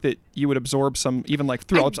 so I think that you would absorb some, even like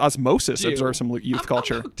through osmosis, absorb some youth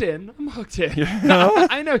culture. I'm hooked in.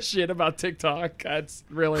 I know shit about TikTok. That's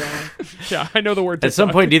really on. Yeah, I know the word TikTok. At some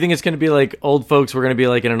point, do you think it's going to be like old folks? We're going to be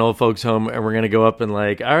like in an old folks' home, and we're going to go up and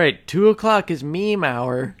like, all right, 2:00 is meme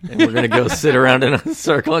hour, and we're going to go sit around in a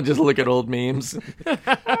circle and just look at old memes.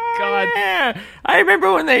 God. Yeah, I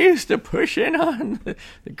remember when they used to push in on the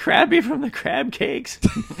Krabby from the crab cakes.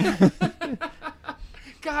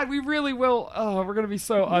 God, we really will. Oh, we're gonna be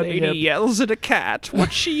so Lady unhip. yells at a cat.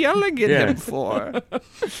 What's she yelling at Yeah. him for?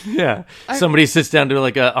 Yeah. Somebody sits down to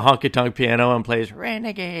like a honky-tonk piano and plays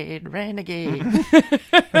Renegade, Renegade.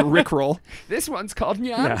 Rickroll. This one's called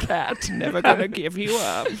Nyan Cat. Never gonna give you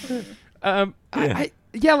up.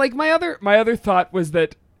 Like my other thought was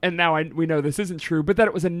that, and now we know this isn't true, but that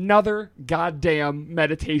it was another goddamn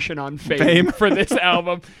meditation on fame. For this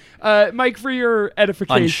album. Mike, for your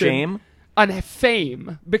edification. On shame? On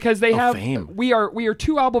fame, because they have Fame. we are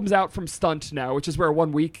 2 albums out from Stunt now, which is where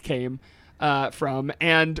 1 Week came from,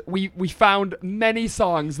 and we found many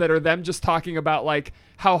songs that are them just talking about like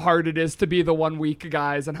how hard it is to be the 1 Week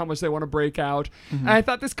guys and how much they want to break out. And I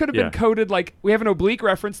thought this could have been coded like we have an oblique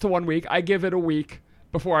reference to 1 Week. I give it a week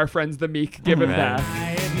before our friends the Meek give it Right. that.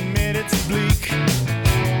 I admit it's bleak,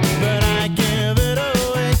 but I give it a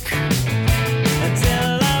week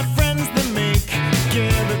until our friends the Meek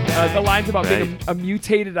give it back. The lines about being Right. a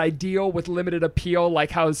mutated ideal with limited appeal,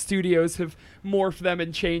 like how studios have morphed them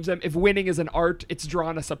and changed them. If winning is an art, it's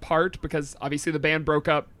drawn us apart because obviously the band broke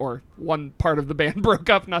up, or one part of the band broke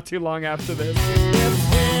up not too long after this.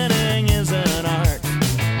 If winning is an art,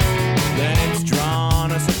 then it's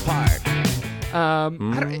drawn us apart. I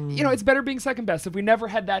don't, it's better being second best. If we never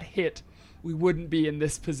had that hit, we wouldn't be in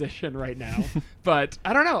this position right now. But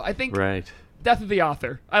I don't know. I think Right. Death of the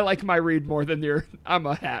Author. I like my read more than your I'm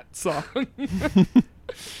a Hat song.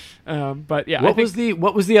 But yeah, What was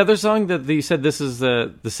the other song that you said this is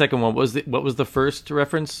the second one? What was the first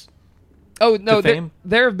reference? Oh no, to Fame?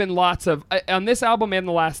 there have been lots of on this album and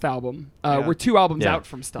the last album. We're 2 albums Yeah. out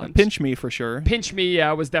from Stunt. Pinch Me for sure. Pinch Me,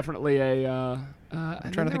 was definitely a.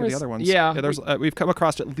 I'm trying to think of the other ones. Yeah, there's we've come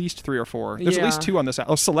across at least 3 or 4. There's at least Yeah. 2 on this.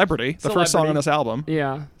 Celebrity, the first song on this album.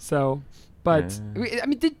 Yeah. So, but I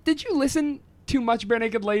mean, did you listen to much Bare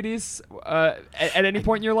Naked Ladies at any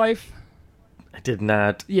point in your life? I did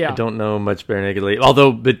not. Yeah. I don't know much Bare Naked Ladies.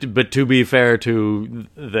 Although, but to be fair to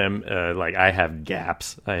them, like I have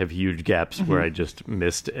gaps. I have huge gaps where I just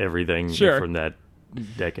missed everything Sure. from that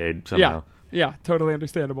decade somehow. Yeah, totally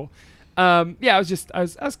understandable. I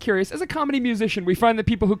was curious. As a comedy musician, we find that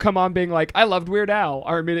people who come on being like, "I loved Weird Al,"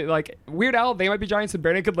 are immediately like, "Weird Al, They Might Be Giants, and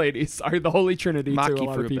Bare Naked Ladies are the holy trinity to a Maki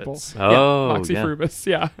lot of people." Frubits. Oh, Moxie yeah. Frubis,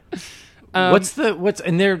 yeah.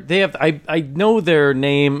 They have I know their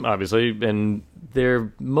name obviously, and their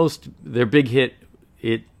big hit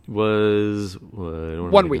it was what am I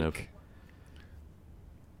 1 thinking of? Week.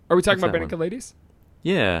 Are we talking What's about that Bare Naked one? Ladies?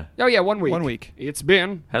 Yeah. Oh yeah, 1 Week. 1 Week. It's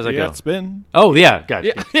been. How's that Yeah, go? it's been. Oh yeah,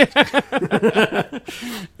 gotcha.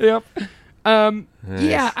 Yep.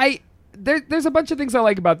 There's a bunch of things I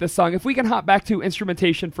like about this song. If we can hop back to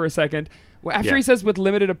instrumentation for a second. Well, after Yeah. he says with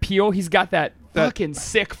limited appeal, he's got that fucking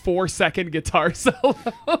sick 4-second guitar solo.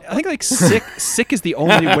 I think like sick is the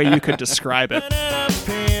only way you could describe it. An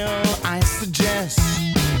appeal, I suggest.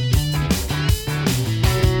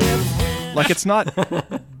 Like it's not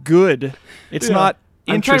good. It's not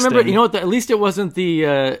I'm trying to interesting. remember. You know what? At least it wasn't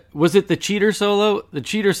the. Was it the cheater solo? The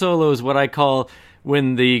cheater solo is what I call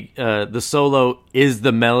when the solo is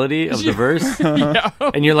the melody of the verse,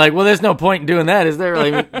 and you're like, well, there's no point in doing that, is there?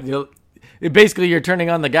 Like, basically, you're turning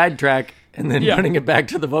on the guide track and then putting it back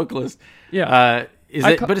to the vocalist. Yeah.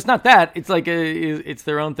 But it's not that. It's like it's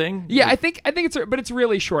their own thing. Yeah, I think but it's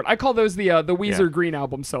really short. I call those the Weezer Yeah. Green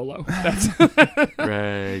album solo. That's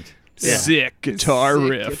Right. Sick guitar Sick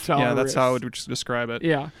riff. guitar Yeah, that's how I riff. would just describe it.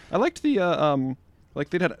 yeah. I liked the like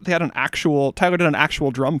they had an actual Tyler did an actual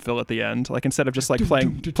drum fill at the end. Like instead of just like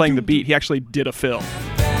playing the beat, he actually did a fill.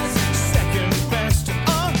 Second best.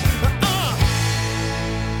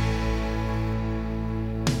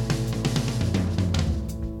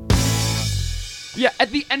 Yeah,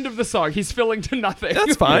 at the end of the song, he's filling to nothing.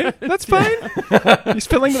 That's fine. That's fine. He's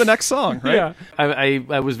filling to the next song, right? Yeah.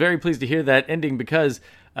 I was very pleased to hear that ending because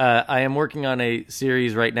I am working on a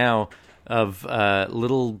series right now of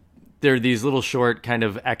there are these little short kind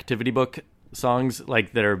of activity book songs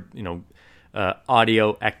like that are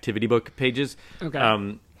audio activity book pages. Okay.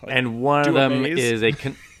 And one of do a them maze? is Like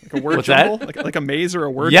a word What's jumble, that? like a maze or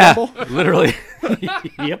a word yeah, jumble. literally.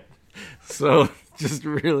 Yep. So just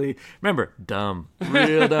really remember dumb,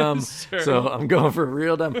 real dumb. So I'm going for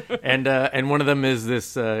real dumb, and one of them is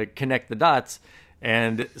this connect the dots.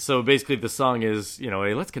 And so basically the song is,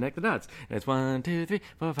 hey, let's connect the dots. And it's 1, 2, 3,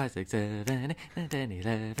 4, 5, 6, 7, 8, 9, 10,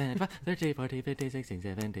 11, 12, 13, 14, 15, 16,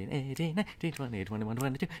 17, 18, 19, 20, 21,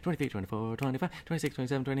 22, 23, 24, 25, 26,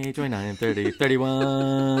 27, 28, 29, 30,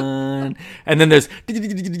 31. And then there's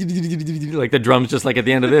like the drums just like at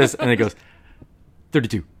the end of this. And it goes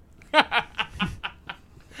 32.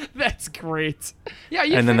 That's great. Yeah,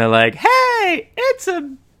 And then they're like, hey, it's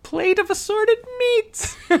a plate of assorted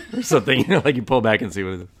meats or something. Like you pull back and see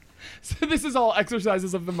what it is. So this is all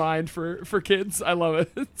exercises of the mind for kids. I love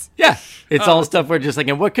it. Yeah, it's all stuff we're just like,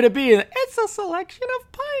 and what could it be? And it's a selection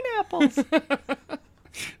of pineapples.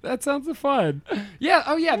 That sounds fun. Yeah.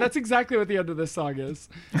 Oh, yeah. That's exactly what the end of this song is.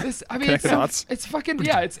 This, I mean, Connect the dots. it's fucking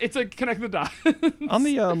it's a connect the dots. On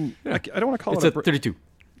the I don't want to call It's it a 32.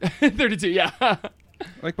 32. Yeah.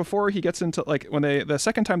 like before he gets into like when the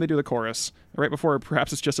second time they do the chorus, right before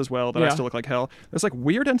perhaps it's just as well that I Yeah. still look like hell. There's like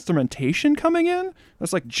weird instrumentation coming in.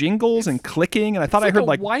 There's like jingles and clicking, and I thought It's I heard a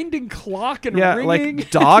like winding clock and yeah, ringing.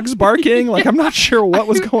 like dogs barking. Like I'm not sure what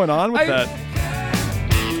was going on with that.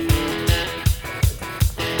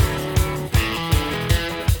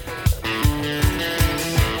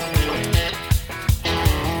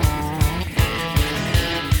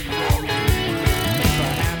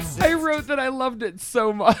 I wrote that I loved it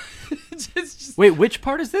so much. Just- Wait, which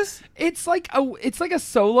part is this? it's like a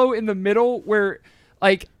solo in the middle where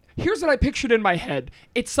like here's what I pictured in my head.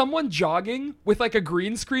 It's someone jogging with like a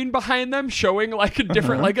green screen behind them showing like a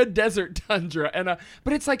different like a desert tundra and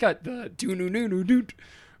but it's like a doo doo doo doo doo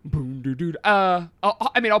boom doo doo. I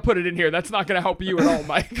mean I'll put it in here. That's not going to help you at all,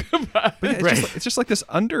 Mike. But It's just like this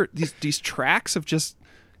these tracks of just.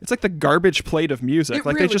 It's like the garbage plate of music. It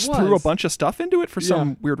Like really they just threw a was. bunch of stuff into it for Yeah.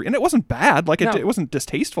 some weird reason. And it wasn't bad. Like No. it wasn't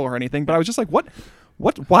distasteful or anything. But I was just like, what?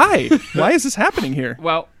 Why? Why is this happening here?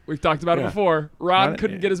 well, we've talked about it Yeah. before. Ron Ron-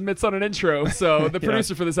 couldn't get his mitts on an intro, so the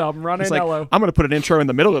producer for this album, Ron It's like, Anello. I'm gonna put an intro in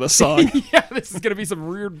the middle of the song. Yeah, this is gonna be some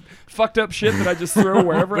weird, fucked up shit that I just throw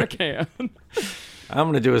wherever I can. I'm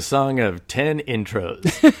going to do a song of 10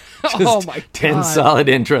 intros. Oh my 10 God. solid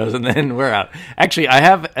intros, and then we're out. Actually, I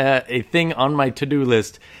have a thing on my to-do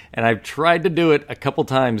list, and I've tried to do it a couple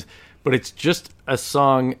times, but it's just a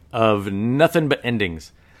song of nothing but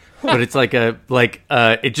endings. But it's like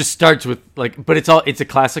it just starts with like, but it's a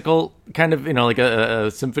classical kind of, like a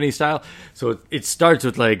symphony style. So it starts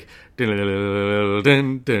with like dun dun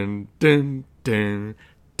dun dun dun.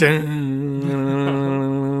 Dun,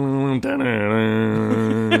 dun,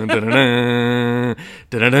 dun, dun,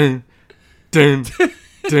 dun, dun, dun,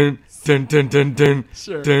 dun, dun, dun, dun,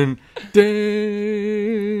 Sure. dun,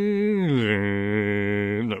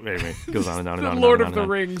 dun. No, anyway, goes on and on and The on. and Lord on of and the on.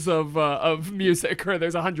 Rings of music, where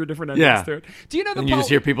there's 100 different endings Yeah. to it. Do you know the And you just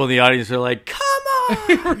hear people in the audience who are like,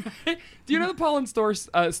 "Come on!" Do you know the Paul and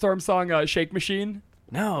Storm song "Shake Machine"?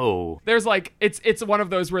 No. There's like it's one of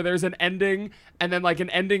those where there's an ending and then like an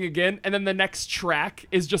ending again, and then the next track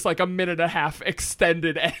is just like a minute and a half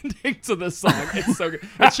extended ending to the song. It's so good.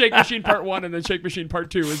 It's Shake Machine Part 1 and then Shake Machine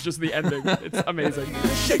Part 2 is just the ending. It's amazing.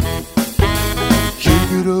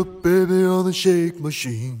 Shake it up, baby, on the shake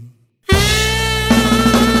machine.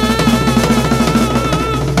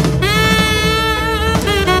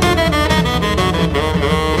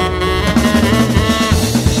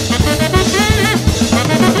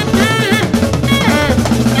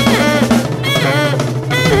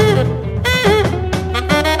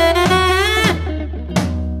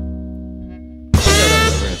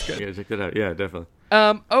 Yeah, check that out. Yeah, definitely.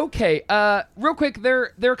 Okay. Real quick,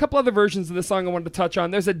 there are a couple other versions of the song I wanted to touch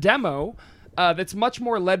on. There's a demo that's much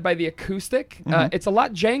more led by the acoustic. It's a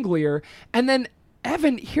lot janglier. And then,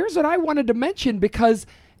 Evan, here's what I wanted to mention because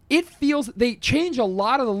it feels they change a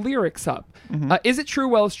lot of the lyrics up. Is it true?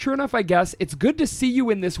 Well, it's true enough, I guess. It's good to see you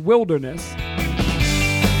in this wilderness. Is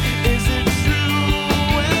it true?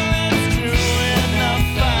 Well, it's true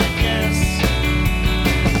enough, I guess.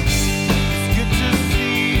 It's good to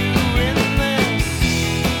see you in this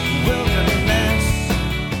wilderness.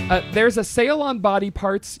 There's a sale on body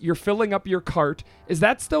parts. You're filling up your cart. Is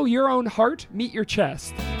that still your own heart? Meet your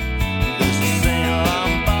chest. There's a sale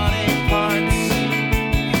on body parts.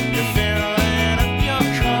 You're filling up your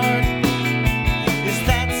cart. Is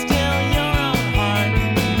that still your own heart?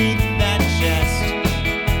 Meet that chest.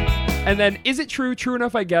 And then, is it true? True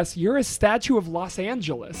enough, I guess. You're a statue of Los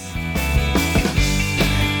Angeles.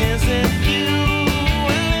 Is it you?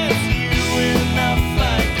 Well, it's you enough, I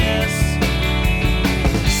guess.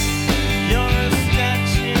 You're a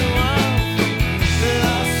statue of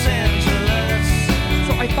Los Angeles.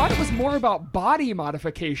 So I thought it was more about body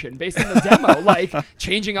modification based on the demo, like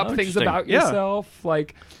changing up things Interesting. about Yeah. yourself.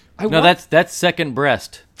 Like, No, that's second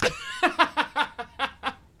breast.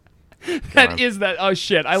 that is that. Oh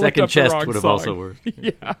shit! I looked Second up the chest wrong would have song. also worked.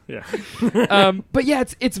 But yeah,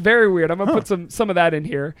 it's very weird. I'm gonna put some of that in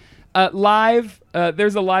here. Live,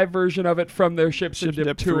 There's a live version of it from their Ships and Ship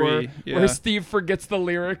Dip Dip tour 3, yeah. where Steve forgets the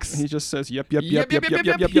lyrics. He just says yep, yep, yep, yep, yep,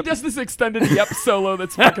 yep, yep, He yep. does this extended yep solo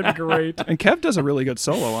that's fucking great. And Kev does a really good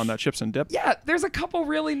solo on that Chips and Dip. Yeah, there's a couple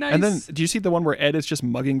really nice. And then, do you see the one where Ed is just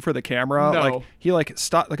mugging for the camera? No. Like he like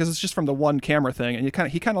stop because it's just from the one camera thing, and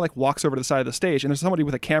he kind of like walks over to the side of the stage, and there's somebody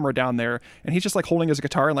with a camera down there, and he's just like holding his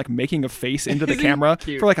guitar and like making a face into the Isn't he camera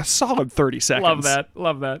cute? for like a solid 30 seconds.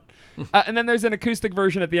 Love that. And then there's an acoustic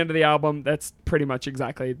version at the end of the album that's pretty much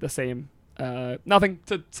exactly the same. Nothing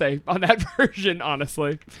to say on that version,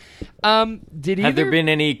 honestly. Did Have there either- been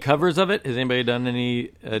any covers of it? Has anybody done any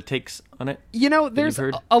takes on it? You know, there's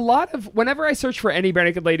heard? a lot of, whenever I search for any Bare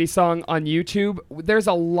Naked Ladies song on YouTube, there's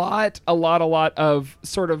a lot of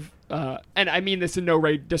sort of, and I mean this in no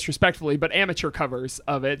way disrespectfully, but amateur covers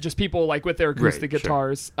of it, just people like with their acoustic Right, sure.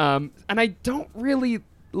 guitars. And I don't really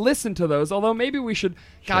listen to those, although maybe we should.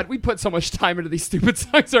 God, we put so much time into these stupid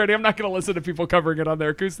songs already. I'm not going to listen to people covering it on their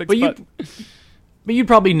acoustics. But you'd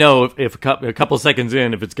probably know if a couple seconds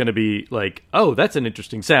in if it's going to be like, oh, that's an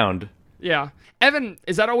interesting sound. Yeah. Evan,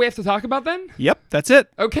 is that all we have to talk about then? Yep, that's it.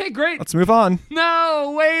 Okay, great. Let's move on.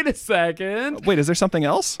 No, wait a second. Wait, is there something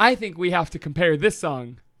else? I think we have to compare this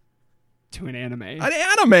song to an anime. An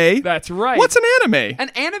anime? That's right. What's an anime? An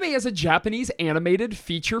anime is a Japanese animated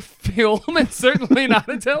feature film and certainly not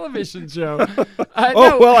a television show.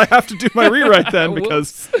 Well, I have to do my rewrite then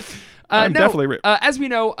because I'm definitely... as we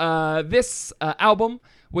know, this album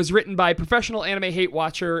was written by professional anime hate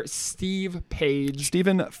watcher Steve Page.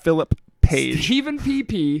 Stephen Philip Page. Stephen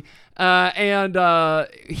PP. And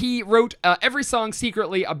he wrote every song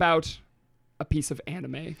secretly about a piece of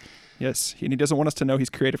anime. Yes, and he doesn't want us to know he's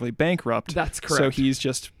creatively bankrupt. That's So correct. he's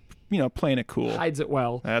just, playing it cool. Hides it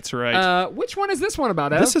well. That's right. Which one is this one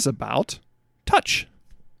about, Ev? This is about Touch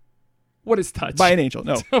What is Touch? by an angel.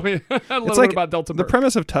 No. Tell me a little It's bit like about Delta the Bird.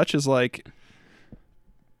 premise of Touch is like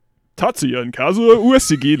Tatsuya and Kazuha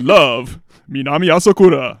Uesigi love Minami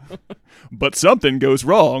Asakura. But something goes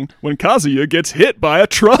wrong when Kazuya gets hit by a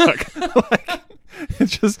truck.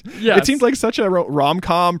 It's just Yes. it seems like such a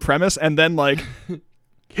rom-com premise and then like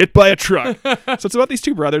hit by a truck. So it's about these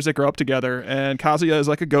two brothers that grow up together, and Kazuya is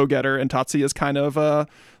like a go-getter, and Tatsuya is kind of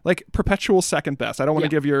like perpetual second best. I don't want to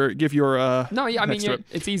give your No, yeah, I mean, next to it.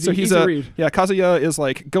 it's easy, So he's easy to read. Yeah, Kazuya is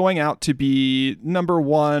like going out to be number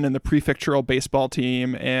one in the prefectural baseball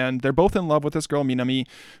team, and they're both in love with this girl Minami,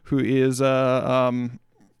 who is The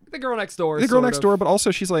girl next door. the girl sort next of. door, but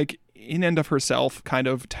also she's like in and of herself kind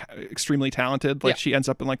of extremely talented. Like Yeah. she ends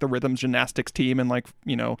up in like the rhythm gymnastics team and like,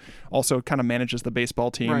 also kind of manages the baseball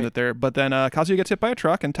team Right. that they're, but then Kazuya gets hit by a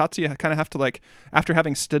truck, and Tatsuya kind of have to like, after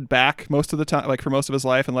having stood back most of the time, like for most of his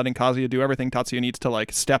life and letting Kazuya do everything, Tatsuya needs to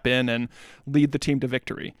like step in and lead the team to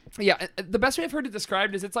victory. Yeah, the best way I've heard it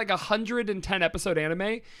described is it's like 110 episode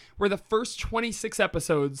anime where the first 26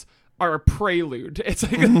 episodes are a prelude. It's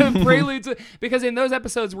like a prelude to, because in those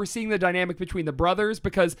episodes we're seeing the dynamic between the brothers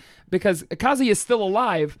because Kazuya is still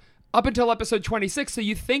alive up until episode 26, so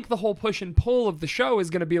you think the whole push and pull of the show is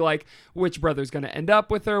going to be like, which brother's going to end up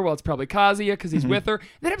with her? Well, it's probably Kazuya because he's with her.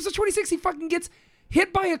 Then episode 26, he fucking gets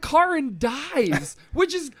hit by a car and dies,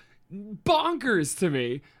 which is bonkers to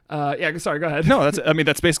me. Yeah, sorry, go ahead. No,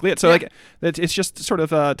 that's basically it. So Yeah. like it's just sort of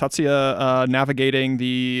Tatsuya navigating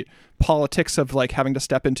the politics of like having to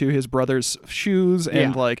step into his brother's shoes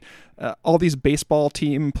and Yeah. like all these baseball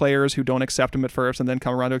team players who don't accept him at first and then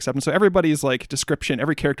come around to accept him. So everybody's like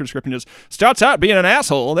every character description just starts out being an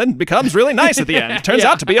asshole, then becomes really nice at the end. Turns Yeah.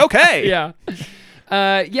 out to be okay.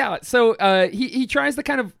 Yeah. So he tries to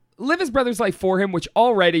kind of live his brother's life for him, which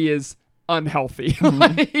already is unhealthy.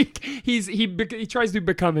 Like he tries to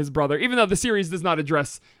become his brother, even though the series does not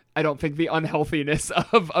address, I don't think, the unhealthiness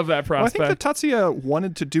of that Well, I prospect. think that Tatsuya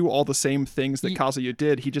wanted to do all the same things that He- Kazuya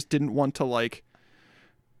did. He just didn't want to like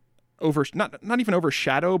not even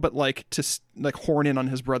overshadow, but like to like horn in on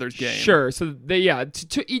his brother's game. Sure. So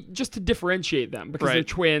just to differentiate them because they're Right.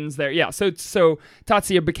 twins. So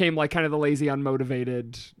Tatsuya became like kind of the lazy,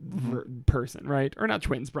 unmotivated person, right? Or not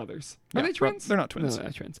twins, brothers. Are Yeah, they twins? they're not twins. No, they're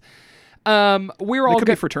not twins. We're They all could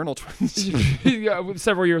be good. fraternal twins. Yeah,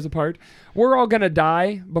 several years apart. We're all gonna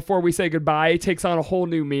die before we say goodbye takes on a whole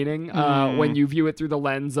new meaning when you view it through the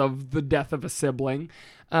lens of the death of a sibling.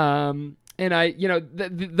 And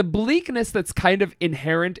the bleakness that's kind of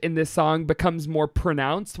inherent in this song becomes more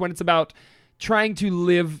pronounced when it's about trying to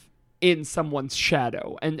live in someone's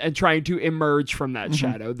shadow and trying to emerge from that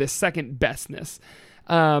shadow, this second bestness.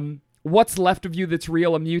 what's left of you that's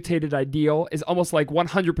real, a mutated ideal, is almost like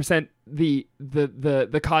 100%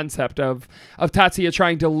 the concept of Tatsuya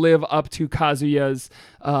trying to live up to Kazuya's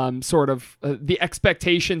sort of the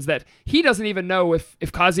expectations that he doesn't even know if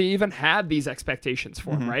Kazuya even had these expectations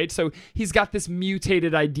for him, right? So he's got this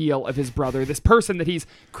mutated ideal of his brother, this person that he's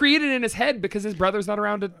created in his head because his brother's not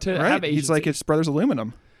around to have agency. He's like his brother's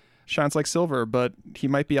aluminum. Shines like silver, but he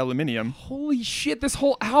might be aluminium. Holy shit, this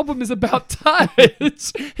whole album is about touch.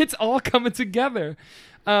 It's all coming together.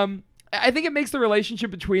 I think it makes the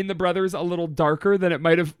relationship between the brothers a little darker than it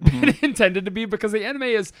might have been intended to be, because the anime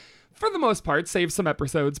is, for the most part, saves some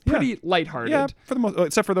episodes pretty lighthearted. Yeah, for the most,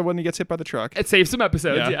 except for the one he gets hit by the truck. It saves some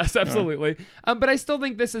episodes, Yeah. yes, absolutely. But I still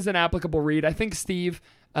think this is an applicable read. I think Steve,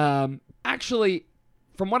 actually,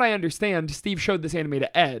 from what I understand, Steve showed this anime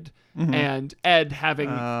to Ed, and Ed, having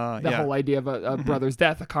the whole idea of a brother's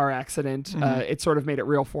death, a car accident, it sort of made it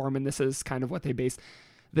real for him, and this is kind of what they base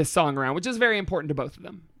this song around, which is very important to both of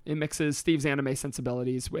them. It mixes Steve's anime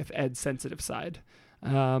sensibilities with Ed's sensitive side.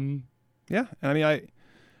 Yeah, and I mean,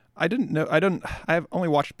 I didn't know. I've only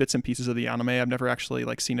watched bits and pieces of the anime. I've never actually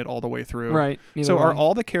like seen it all the way through. Right. So are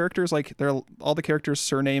all the characters like all the characters'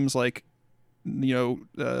 surnames like, you know,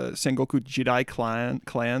 Sengoku Jidai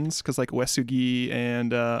clans? Because like Uesugi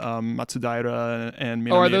and Matsudaira and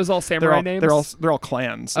Minami, are those all samurai names? They're all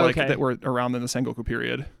clans like Okay. that were around in the Sengoku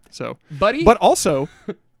period. So, Buddy? but also.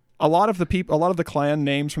 A lot of the clan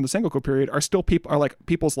names from the Sengoku period are still like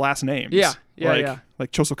people's last names. Yeah, like, yeah.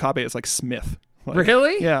 Like Chosokabe is like Smith. Like,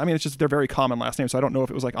 Really? Yeah, I mean, it's just they're very common last names. So I don't know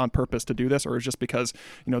if it was like on purpose to do this, or it's just because,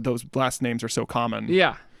 you know, those last names are so common.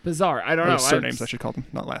 Yeah. Bizarre. I don't know. Or surnames, I should call them,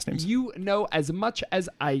 not last names. You know as much as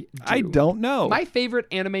I do. I don't know. My favorite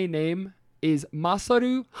anime name is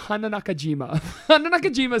Masaru Hananakajima.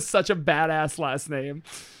 Hananakajima is such a badass last name.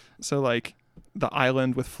 So like the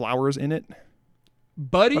island with flowers in it.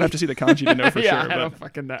 Buddy? I'd have to see the kanji to know for yeah, sure. I don't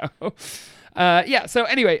fucking know. Yeah, so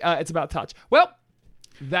anyway, it's about touch. Well,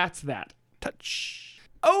 that's that. Touch.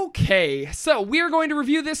 Okay, so we are going to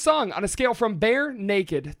review this song on a scale from bare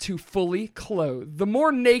naked to fully clothed. The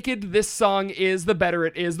more naked this song is, the better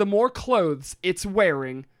it is. The more clothes it's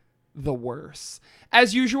wearing, the worse.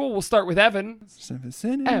 As usual, we'll start with Evan.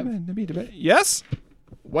 Yes?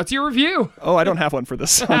 What's your review? Oh, I don't have one for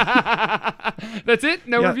this song. That's it?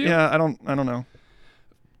 No review? Yeah, I don't know.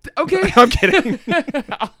 Okay. I'm kidding. Do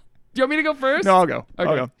you want me to go first? No, I'll go. Okay.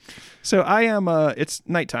 I'll go. So I am. It's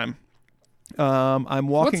nighttime. I'm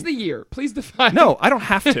walking. What's the year? Please define. No, I don't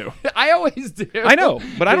have to. I always do. I know,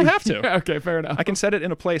 but I don't have to. Okay, fair enough. I can set it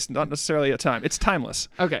in a place, not necessarily a time. It's timeless.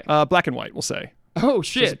 Okay. Black and white, we'll say. Oh, So it's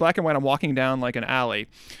shit. black and white. I'm walking down like an alley,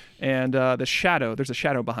 and there's a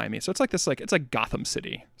shadow behind me. So it's like this, it's like Gotham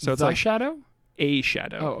City. So it's The like shadow? a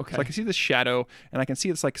shadow. Oh, okay. So I can see this shadow, and I can see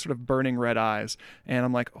it's like sort of burning red eyes, and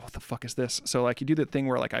I'm like, oh, what the fuck is this? So like you do the thing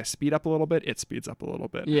where like I speed up a little bit, it speeds up a little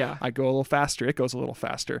bit. Yeah. I go a little faster, it goes a little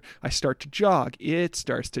faster. I start to jog, it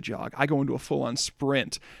starts to jog. I go into a full-on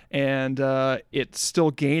sprint, and it's still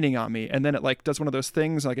gaining on me. And then it like does one of those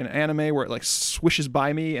things like an anime where it like swishes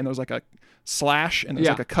by me, and there's like a slash, and there's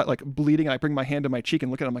Yeah. like a cut, like bleeding. I bring my hand to my cheek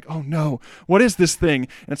and look at it. I'm like, oh no, what is this thing?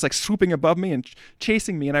 And it's like swooping above me and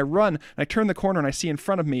chasing me. And I run, and I turn the corner, and I see in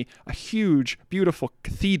front of me a huge, beautiful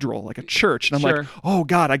cathedral, like a church. And I'm Sure. like, oh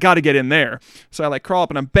God, I got to get in there. So I like crawl up,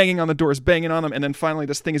 and I'm banging on the doors, banging on them. And then finally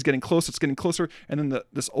this thing is getting close. It's getting closer. And then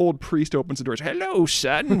this old priest opens the doors. Hello,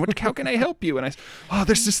 son. How can I help you? And I, oh,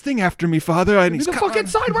 there's this thing after me, Father. And he's Get the fuck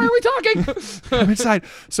inside. Why are we talking? I'm inside.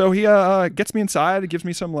 So he gets me inside, gives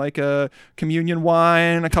me some like communion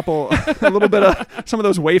wine, a little bit of some of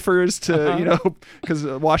those wafers to, you know, because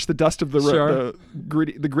wash the dust of the, Sure.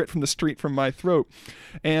 the grit from the street from my throat.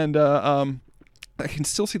 And I can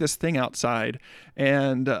still see this thing outside,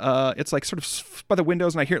 and it's like sort of by the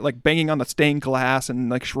windows, and I hear it like banging on the stained glass and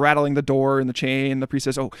like rattling the door and the chain. The priest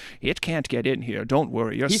says, "Oh, it can't get in here. Don't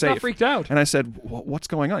worry, you're He's safe." not freaked out. And I said, "What's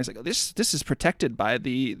going on?" He's like, oh, "This is protected by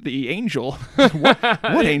the angel."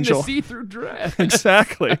 what angel? The see-through dress.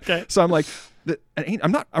 Exactly. Okay. So I'm like,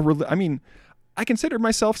 I'm not I mean, I consider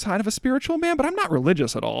myself kind of a spiritual man, but I'm not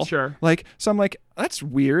religious at all. Sure. Like, so I'm like, that's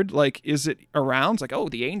weird. Like, is it around? It's like, oh,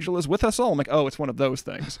 the angel is with us all. I'm like, oh, it's one of those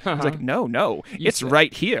things. He's like, no, it's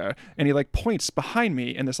right here. And he like points behind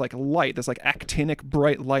me in this like light, this like actinic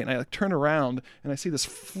bright light. And I like turn around, and I see this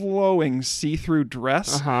flowing see-through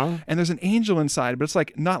dress. And there's an angel inside, but it's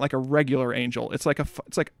like not like a regular angel. It's like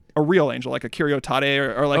a real angel, like a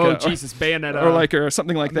Kyriotade or like Oh, Jesus, Bayonetta. or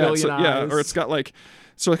something like that. million So, yeah, eyes. or it's got like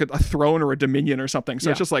so like a throne or a dominion or something. So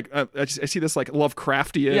Yeah. it's just like I see this like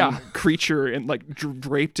Lovecraftian Yeah. creature and like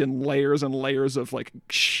draped in layers and layers of like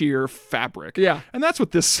sheer fabric. Yeah. and that's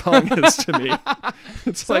what this song is to me.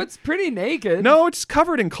 It's So like it's pretty naked. no, it's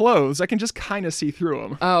covered in clothes. I can just kind of see through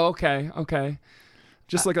them, Oh, okay.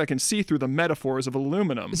 just like I can see through the metaphors of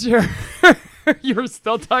aluminum. Sure. You're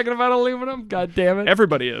still talking about aluminum? God damn it.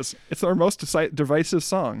 Everybody is. It's our most divisive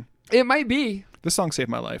song. It might be. This song saved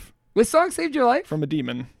my life This song saved your life? from a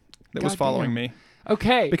demon that was God following damn. me.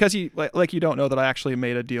 Okay. Because you like you don't know that I actually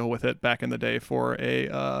made a deal with it back in the day for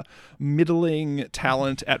a middling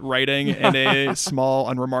talent at writing and a small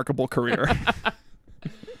unremarkable career.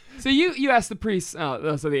 So you asked the priest, so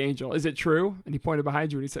the angel, is it true? And he pointed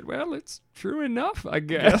behind you and he said, well, it's true enough, I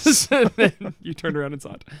guess. And then you turned around and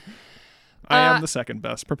saw it. I am the second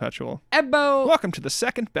best perpetual. Ebbo, Welcome to the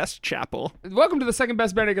second best chapel. welcome to the second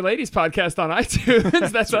best Bare Naked Ladies podcast on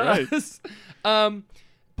iTunes. That's right. us.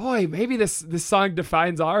 Boy, maybe this song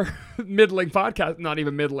defines our middling podcast, not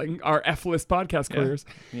even middling, our F-list podcast Yeah. careers.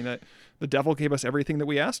 I mean, the devil gave us everything that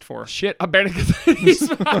we asked for. Shit, a Bare Naked Ladies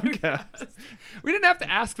podcast. We didn't have to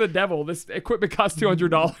ask the devil. This equipment costs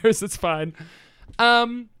 $200. It's fine.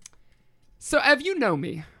 So, Ev, you know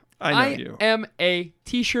me. I know you. am a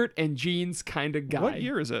t-shirt and jeans kind of guy. What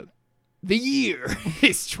year is it? The year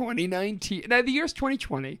is 2019. No, the year is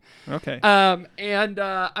 2020. Okay. And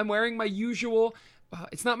I'm wearing my usual.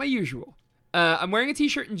 It's not my usual. I'm wearing a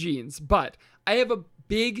t-shirt and jeans, but I have a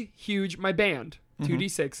big, huge. My band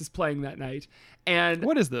 2D6 is playing that night, and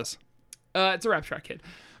What is this? it's a Rap Track Kid.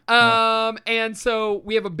 And so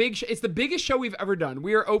we have a big. It's the biggest show we've ever done.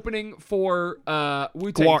 We are opening for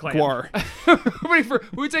Wu-Tang Clan. Guar. Opening for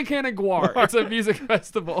Wu-Tang Clan and Guar. It's a music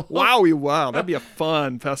festival. Wow. That'd be a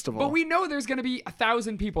fun festival. But we know there's going to be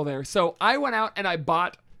 1,000 people there. So I went out and I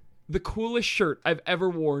bought the coolest shirt I've ever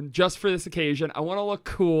worn just for this occasion. I want to look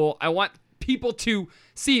cool. I want people to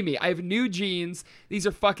see me. I have new jeans. These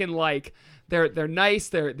are fucking like they're nice.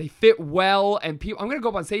 They fit well, and people. I'm gonna go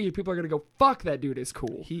up on stage and people are gonna go, "Fuck, that dude is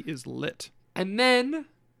cool." He is lit. And then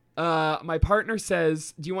my partner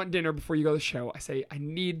says, "Do you want dinner before you go to the show?" I say, "I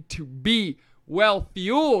need to be well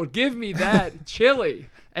fueled. Give me that chili."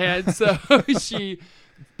 And so she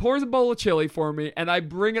pours a bowl of chili for me, and I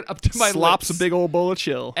bring it up to my Slops lips. a big old bowl of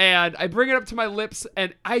chill. And I bring it up to my lips,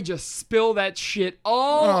 and I just spill that shit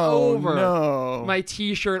all Oh, over no. my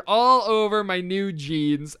t-shirt, all over my new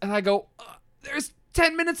jeans. And I go, there's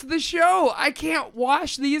 10 minutes of the show. I can't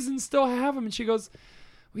wash these and still have them. And she goes,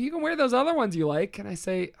 well, you can wear those other ones you like. And I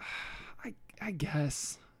say, I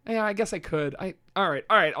guess. Yeah, I guess I could. All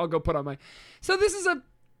right, I'll go put on my... So this is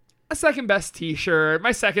a second best t-shirt,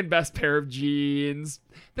 my second best pair of jeans.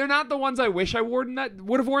 They're not the ones I wish I would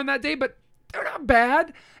have worn that day, but they're not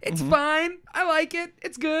bad. It's fine. I like it.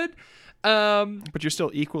 It's good. But you're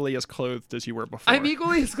still equally as clothed as you were before. I'm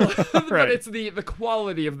equally as close, but Right. it's the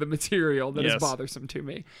quality of the material that is Yes. bothersome to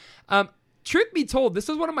me. Truth be told, this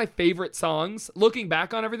was one of my favorite songs. Looking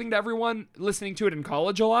back on Everything to Everyone, listening to it in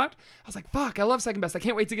college a lot, I was like, fuck, I love Second Best. I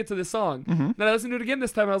can't wait to get to this song. Then I listened to it again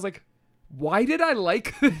this time, and I was like, why did I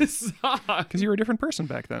like this song? Because you were a different person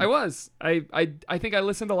back then. I was. I think I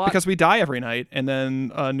listened a lot. Because we die every night, and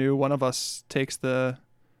then a new one of us takes the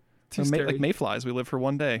Too like scary. mayflies. We live for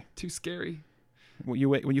one day. Too scary. When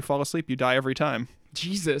you fall asleep, you die every time.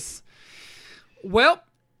 Jesus. Well,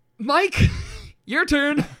 Mike, your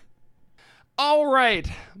turn. All right,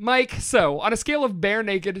 Mike. So, on a scale of bare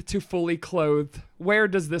naked to fully clothed, where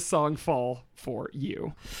does this song fall for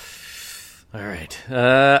you? All right.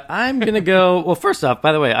 I'm going to go... Well, first off,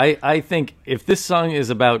 by the way, I think if this song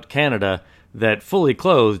is about Canada, that Fully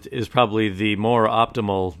Clothed is probably the more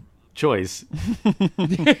optimal choice.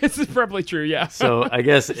 This is probably true, yeah. So I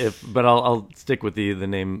guess but I'll stick with the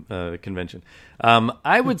name convention.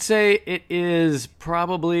 I would say it is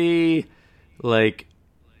probably like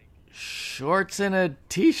shorts and a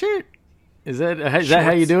t-shirt. Is that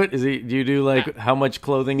how you do it? Do you do like how much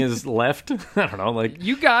clothing is left? I don't know. Like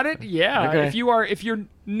You got it. Yeah. Okay. If you're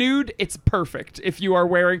nude, it's perfect. If you are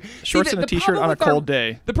wearing Shorts See, and a the t-shirt problem on a with our- cold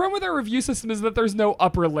day. The problem with our review system is that there's no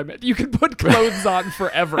upper limit. You can put clothes on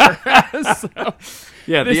forever. So,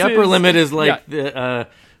 yeah, this the upper is- limit is like yeah.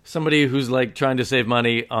 somebody who's like trying to save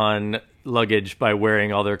money on luggage by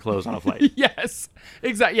wearing all their clothes on a flight. Yes,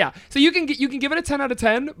 exactly. Yeah. So you can give it a 10 out of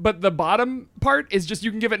 10, but the bottom part is just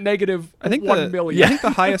you can give it negative I think 1 million. I think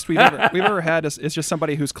the highest we've ever had is just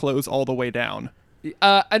somebody who's clothes all the way down.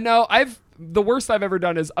 And no, the worst I've ever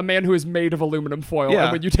done is a man who is made of aluminum foil, Yeah,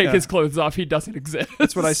 and when you take yeah. his clothes off, he doesn't exist.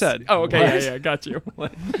 That's what I said. Oh, okay, What? yeah, got you.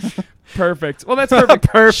 Perfect. Well, that's perfect.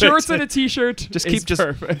 Perfect. Shorts and a t-shirt. Just is keep just-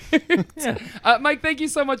 perfect. Mike, thank you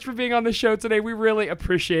so much for being on the show today. We really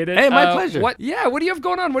appreciate it. Hey, my pleasure. What do you have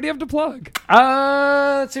going on? What do you have to plug?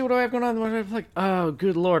 Let's see, what do I have going on? What do I have like? Oh,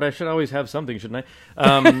 good lord, I should always have something, shouldn't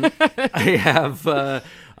I?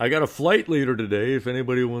 I got a flight later today. If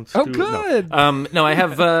anybody wants Oh, to. good. No, I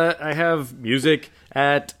have music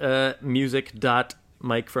at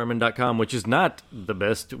music.mikefurman.com, which is not the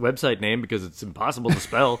best website name because it's impossible to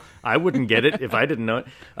spell. I wouldn't get it if I didn't know it.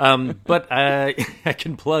 But I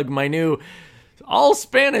can plug my new all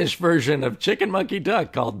Spanish version of Chicken Monkey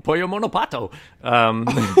Duck called Pollo Monopato.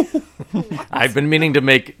 I've been meaning to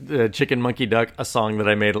make Chicken Monkey Duck, a song that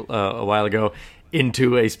I made a while ago,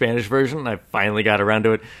 into a Spanish version. I finally got around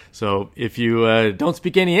to it. So if you don't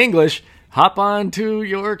speak any English, hop on to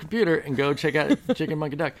your computer and go check out Chicken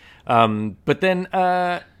Monkey Duck. But then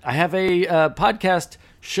I have a podcast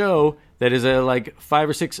show that is a 5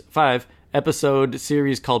 or 6 episode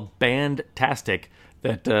series called Bandtastic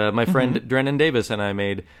that my friend Drennan Davis and I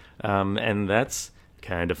made. And that's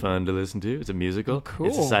kind of fun to listen to. It's a musical. Cool.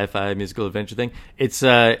 It's a sci-fi musical adventure thing. It's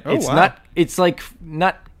wow.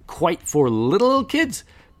 not quite for little kids,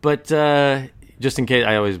 but just in case,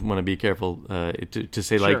 I always want to be careful to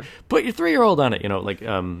say Sure. put your 3-year-old on it,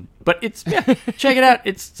 but it's check it out.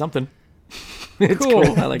 It's something. It's Cool.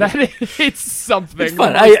 cool. I like it. It's something. It's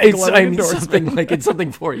fun. Nice It's glowing endorsement. something it's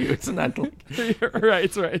something for you. It's not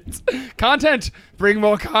Right. Content. Bring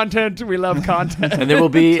more content. We love content. and there will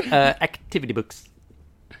be activity books.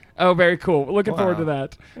 Oh, very cool. Looking forward to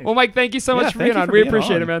that. Well, Mike, thank you so much Yeah, for thank being you on. for we being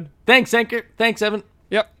appreciate on. it, man. Thanks, Anchor. Thanks, Evan.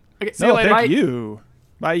 Yep. Okay, see you No, later. thank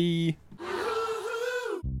Bye. you.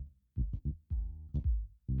 Bye.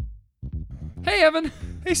 Hey, Evan.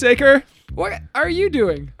 Hey, Saker. What are you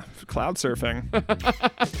doing? Cloud surfing.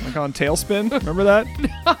 Like on Tailspin. Remember that?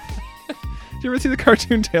 Did you ever see the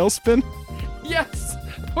cartoon Tailspin? Yes.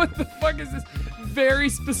 What the fuck is this very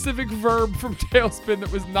specific verb from Tailspin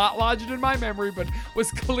that was not lodged in my memory, but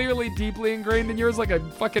was clearly deeply ingrained in yours, like a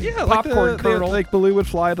fucking popcorn kernel? Like Baloo would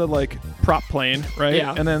fly the prop plane, right?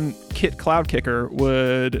 Yeah. And then Kit Cloud Kicker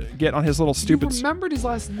would get on his little you stupid. remembered his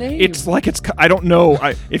last name. I don't know.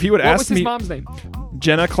 If you would what ask was his me, mom's name?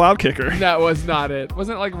 Jenna Cloud Kicker. That was not it.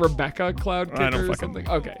 Wasn't it like Rebecca Cloud Kicker I don't or fucking- something?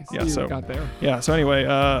 Okay, so Yeah, you so- got there. Yeah. So anyway,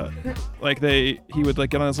 he would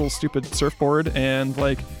get on his little stupid surfboard and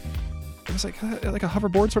it was like a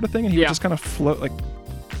hoverboard sort of thing, and he Yeah. would just kind of float,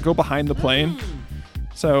 go behind the plane.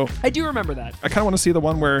 So I do remember that. I kind of want to see the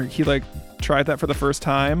one where he tried that for the first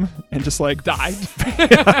time and just Died.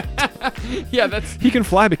 Yeah, that's he can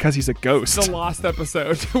fly because he's a ghost. the lost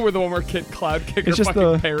episode where the one where Kit Cloud Kicker It's just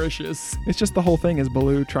fucking the- perishes. It's just the whole thing is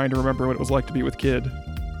Baloo trying to remember what it was like to be with Kit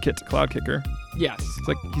Cloud Kicker. Yes. It's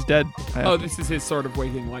like he's dead. Oh, this is his sort of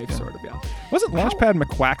waking life, sort of, yeah. Wasn't Launchpad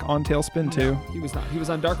McQuack on Tailspin too? No, he was not. He was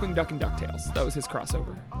on Darkwing Duck and DuckTales. That was his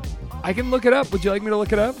crossover. I can look it up. Would you like me to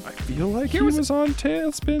look it up? I feel like Here he was- was on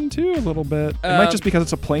Tailspin too a little bit. It might just because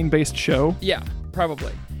it's a plane-based show. Yeah,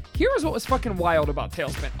 probably. Here was what was fucking wild about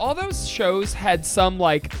Tailspin. All those shows had some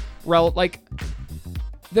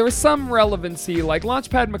there was some relevancy. Like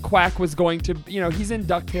Launchpad McQuack was going to, he's in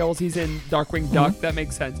DuckTales, he's in Darkwing Duck. That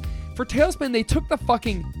makes sense. For Tailspin, they took the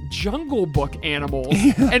fucking Jungle Book animals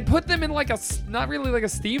and put them in not really like a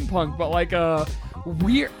steampunk, but like a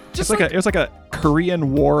weird. Just It was like a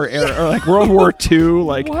Korean War era, or World War II,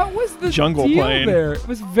 what was the jungle deal plane. there? It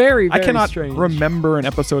was very, very I cannot strange. remember an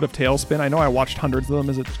episode of Tailspin. I know I watched hundreds of them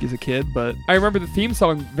as a kid, but I remember the theme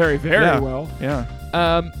song very, very yeah, well.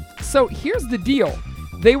 Yeah. So here's the deal.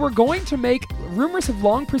 They were going to make, rumors have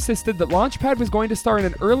long persisted that Launchpad was going to star in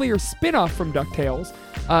an earlier spin-off from DuckTales,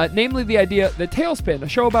 namely the idea that Tailspin, a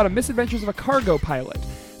show about a misadventures of a cargo pilot.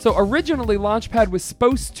 So originally Launchpad was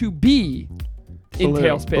supposed to be in Baloo,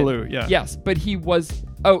 Tailspin. Baloo, yeah. Yes, but he was,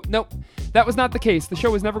 oh, nope. That was not the case. The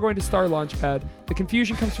show was never going to star Launchpad. The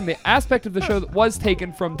confusion comes from the aspect of the show that was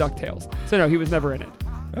taken from DuckTales. So no, he was never in it.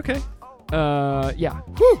 Okay. Yeah.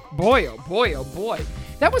 Whew. Boy, oh boy, oh boy.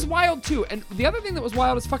 That was wild too. And the other thing that was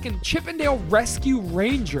wild is fucking Chippendale Rescue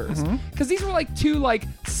Rangers. Because these were two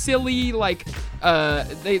silly,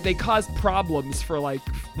 they caused problems for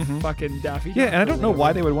fucking Daffy Yeah, Duck and I or don't know why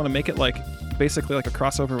whatever. they would want to make it basically like a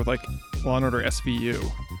crossover with Law and Order SVU.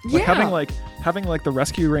 Yeah. Having the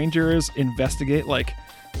Rescue Rangers investigate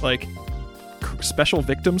special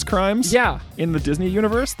victims crimes. Yeah. In the Disney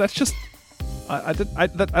universe, that's just. I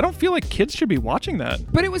don't feel like kids should be watching that.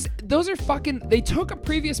 But they took a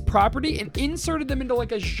previous property and inserted them into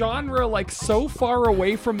a genre so far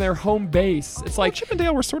away from their home base. It's like Chip and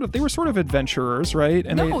Dale were sort of adventurers, right?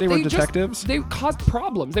 And no, they were just- detectives. they caused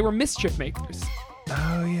problems. They were mischief makers.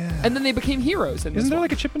 Oh yeah. And then they became heroes in this Isn't there one.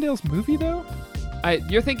 like a Chippendales movie though?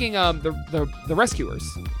 You're thinking the Rescuers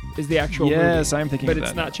is the actual Yes, movie. I'm thinking But of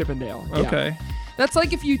it's that not now. Chippendale. Yeah. Okay. That's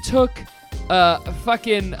like if you took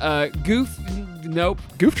fucking Goof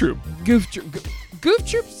Goof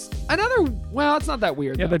Troop's another. Well, it's not that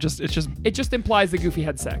weird. Yeah, though. it's just. It just implies that Goofy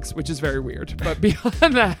had sex, which is very weird. But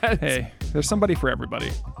beyond that, Hey, there's somebody for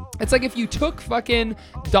everybody. it's like if you took fucking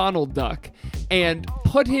Donald Duck and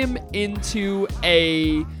put him into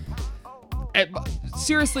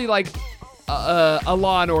seriously like a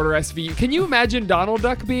Law and Order SVU. Can you imagine Donald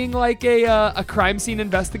Duck being like a crime scene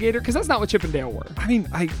investigator? Because that's not what Chip and Dale were. I mean,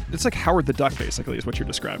 it's like Howard the Duck, basically, is what you're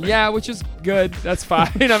describing. Yeah, which is good. That's fine.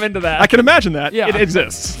 I'm into that. I can imagine that. Yeah. It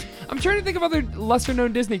exists. I'm trying to think of other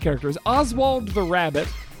lesser-known Disney characters. Oswald the Rabbit,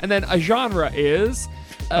 and then a genre is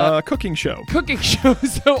Cooking show. cooking show.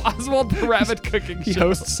 So Oswald the Rabbit cooking He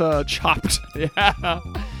show. hosts Chopped. Yeah.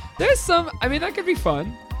 There's some, I mean, that could be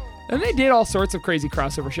fun. And they did all sorts of crazy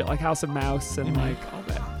crossover shit, like House of Mouse and like all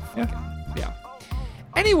that. Yeah.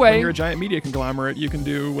 When Anyway, you're a giant media conglomerate, you can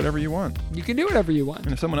do whatever you want. you can do whatever you want.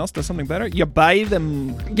 And if someone else does something better, you buy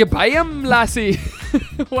them. You buy 'em, lassie.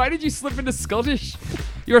 Why did you slip into Scottish?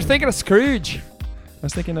 You were thinking of Scrooge. I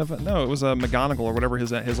was thinking of no, it was McGonagall or whatever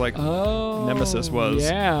his like. Oh. Nemesis was.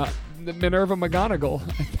 Yeah. The Minerva McGonagall.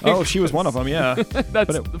 I think. Oh, she was one of them. Yeah.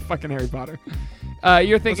 That's it- the fucking Harry Potter.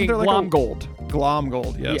 You're thinking there like a- Glomgold.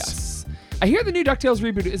 Glomgold. Yes. Yes. I hear the new DuckTales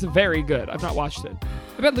reboot is very good. I've not watched it.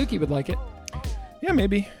 I bet Lukey would like it. Yeah,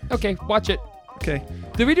 maybe. Okay, watch it. Okay.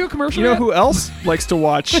 Did we do a commercial You know yet? who else likes to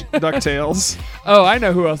watch DuckTales? Oh, I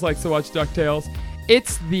know who else likes to watch DuckTales.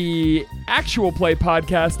 It's the actual play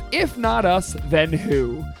podcast, If Not Us, Then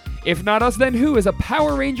Who. If Not Us, Then Who is a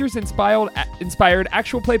Power Rangers inspired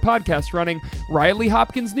actual play podcast running Riley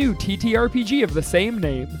Hopkins' new TTRPG of the same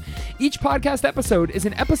name. Each podcast episode is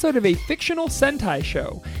an episode of a fictional Sentai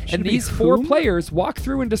show, and it be these four whom? players walk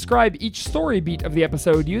through and describe each story beat of the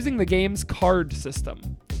episode using the game's card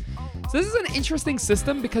system. So this is an interesting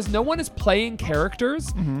system because no one is playing characters.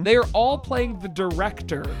 Mm-hmm. They are all playing the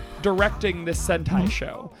director directing this Sentai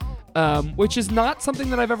show, which is not something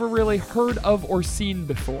that I've ever really heard of or seen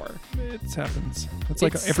before. It happens. It's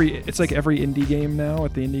It's- like every indie game now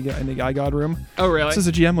at the indie Guy God room. Oh, really? This is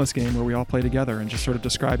a GMless game where we all play together and just sort of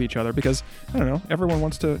describe each other because I don't know, everyone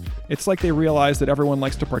wants to. It's like they realize that everyone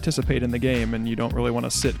likes to participate in the game and you don't really want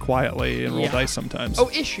to sit quietly and roll Yeah. dice sometimes. Oh,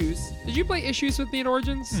 Issues. Did you play Issues with me in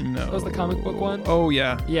Origins? no. That was the comic book one? Oh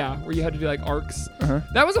yeah. Yeah, where you had to do like arcs. Uh-huh.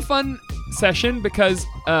 That was a fun session because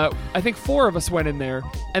I think 4 of us went in there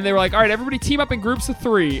and they were like, all right, everybody team up in groups of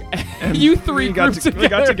 3. And you 3 we got, groups we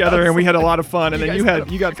got together and we had a lot of fun. And You then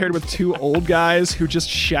guys you got paired with 2 old guys who just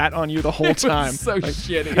shat on you the whole It was time. so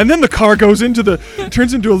shitty. And then the car turns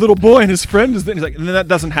into a little boy, and his friend is. He's like, that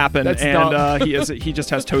doesn't happen. That's and dumb. he just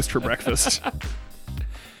has toast for breakfast.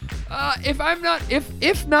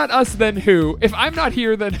 If not us, then who? If I'm not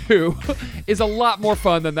here, then who? Is a lot more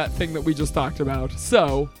fun than that thing that we just talked about.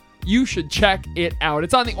 So you should check it out.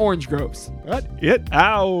 It's on the Orange Groves. Cut it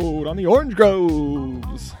out on the Orange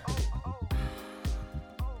Groves.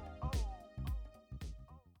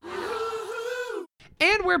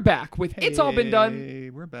 And we're back with It's All Been Done, Hey,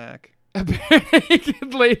 we're back. a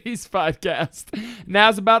Naked Ladies podcast.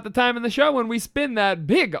 Now's about the time in the show when we spin that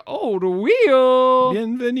big old wheel.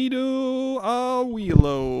 Bienvenido a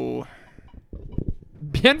Wheelo.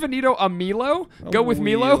 Bienvenido a Milo. Go with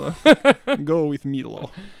Milo. Go with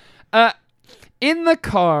Milo. In the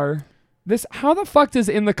car. How the fuck does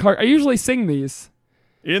In the Car? I usually sing these.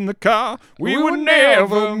 In the car, we were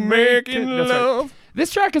never making That's right. love.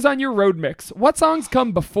 This track is on your road mix. What songs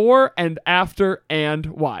come before and after and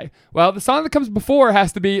why? Well, the song that comes before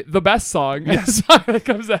has to be the best song. And the song that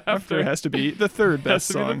comes after It has to be the third best has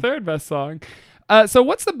to be song. the third best song. So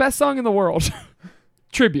what's the best song in the world?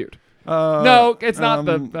 Tribute. Uh, No, it's not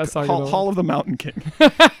the best song in the world. Hall of the Mountain King.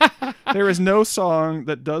 There is no song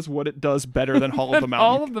that does what it does better than Hall of the Mountain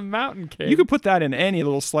All of the Mountain King. You could put that in any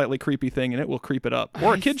little slightly creepy thing and it will creep it up.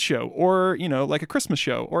 Or a kid's show, or, like a Christmas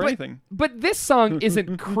show, or anything. But this song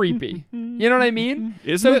isn't creepy. You know what I mean?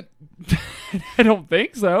 Isn't it? I don't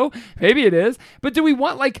think so. Maybe it is. But do we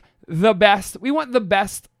want like the best? We want the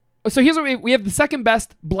best. So here's what we have: the second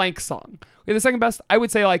best blank song. We have the second best. I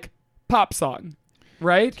would say like pop song,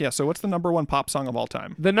 right? Yeah, so what's the number 1 pop song of all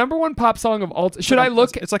time? The number 1 pop song of all. Should I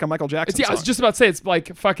look? It's like a Michael Jackson Yeah, I song. was just about to say it's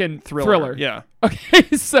like fucking Thriller. Yeah.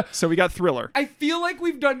 Okay, so So we got Thriller. I feel like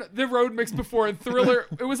we've done the road mix before, and Thriller,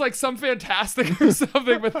 it was like some Fantastic or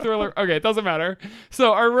something with Thriller. Okay, it doesn't matter.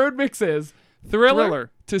 So our road mix is Thriller.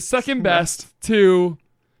 To second best to,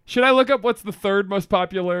 should I look up what's the third most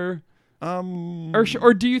popular?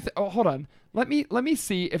 Or do you, hold on. Let me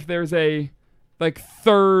see if there's a like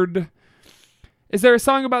third. Is there a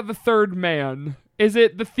song about the third man? Is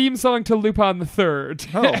it the theme song to Lupin the Third?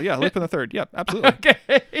 Oh yeah, Lupin the Third. Yep, absolutely.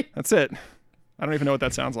 Okay. That's it. I don't even know what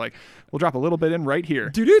that sounds like. We'll drop a little bit in right here.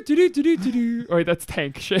 Do-do-do-do-do-do-do. Oh, wait, that's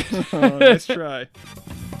Tank shit. Oh, nice try.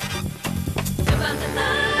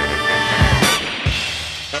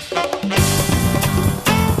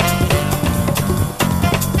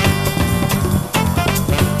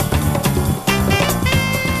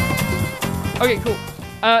 Okay,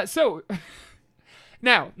 cool. So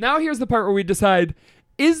now here's the part where we decide: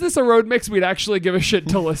 is this a road mix we'd actually give a shit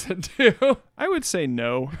to listen to? I would say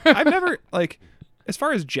no. I've never like, as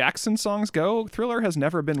far as Jackson songs go, Thriller has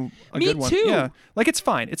never been a Me good one. too. Yeah, like it's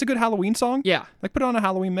fine. It's a good Halloween song. Yeah. like put it on a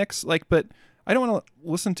Halloween mix. Like, but I don't want to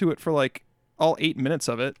listen to it for like all 8 minutes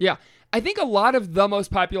of it. Yeah. I think a lot of the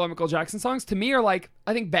most popular Michael Jackson songs to me are like,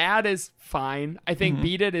 I think Bad is fine. I think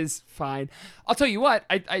Beat It is fine. I'll tell you what,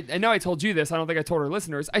 I know I told you this. I don't think I told our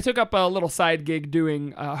listeners. I took up a little side gig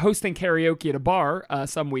doing hosting karaoke at a bar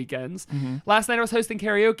some weekends. Last night I was hosting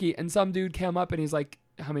karaoke and some dude came up and he's like,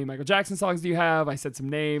 how many Michael Jackson songs do you have? I said some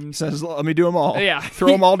names. Says, let me do them all. Yeah. Throw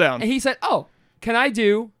them all down. And he said, oh, can I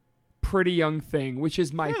do Pretty Young Thing, which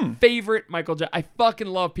is my favorite Michael Jackson. I fucking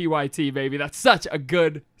love PYT, baby. That's such a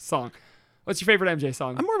good song. What's your favorite MJ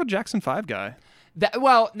song? I'm more of a Jackson 5 guy.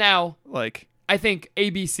 Well, now Like, I think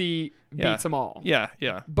ABC Yeah. beats them all. yeah,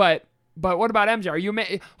 yeah. But what about MJ? Are you a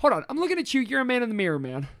man? Hold on, I'm looking at you. You're a man in the mirror,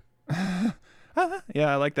 man. Yeah,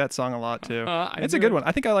 I like that song a lot too. I It's a do. good one.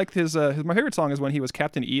 I think I liked my favorite song is when he was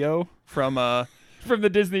Captain EO from From the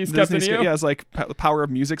Disney's Captain Disney's. EO? Yeah, it's like the Power of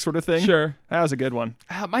Music sort of thing. Sure. That was a good one.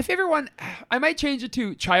 My favorite one, I might change it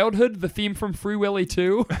to Childhood, the theme from Free Willy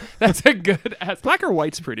 2. That's a good ass. Black or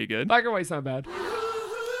White's pretty good. Black or White's not bad.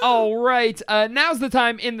 All right. Now's the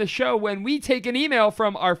time in the show when we take an email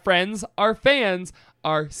from our friends, our fans,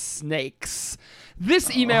 our snakes.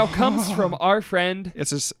 This email comes from our friend.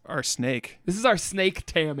 It's just our snake. This is our snake,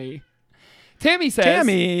 Tammy. Tammy says,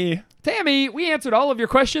 Tammy, we answered all of your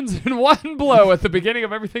questions in one blow at the beginning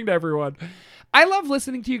of Everything to Everyone. I love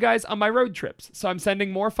listening to you guys on my road trips, so I'm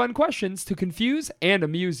sending more fun questions to confuse and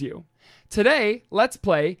amuse you. Today, let's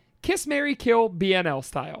play Kiss, Marry, Kill BNL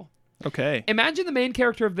style. Okay. Imagine the main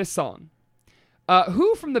character of this song.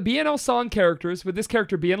 Who from the BNL song characters would this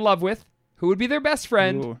character be in love with? Who would be their best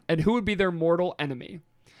friend? Ooh. And who would be their mortal enemy?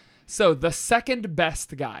 So the second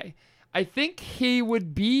best guy. I think he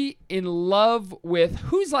would be in love with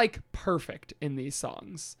who's like perfect in these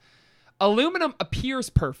songs. Aluminum appears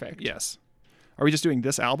perfect. Yes. Are we just doing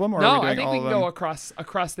this album, or No, are we doing I think all we of can them? go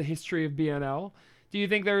across the history of BNL. Do you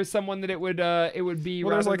think there is someone that it would be?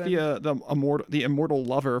 Well, there's rather like than... the immortal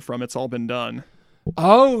lover from It's All Been Done.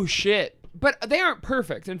 Oh shit! But they aren't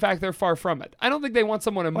perfect. In fact, they're far from it. I don't think they want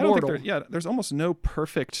someone I don't immortal. think there's almost no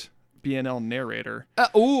perfect BNL narrator.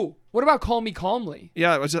 Ooh, what about Call Me Calmly?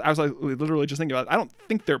 Yeah, I was like literally just thinking about it. I don't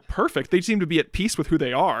think they're perfect. They seem to be at peace with who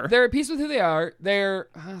they are. They're at peace with who they are. They're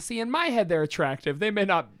see, in my head, they're attractive. They may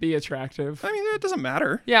not be attractive. I mean, it doesn't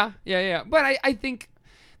matter. Yeah. But I think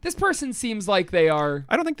this person seems like they are.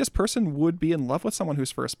 I don't think this person would be in love with someone who's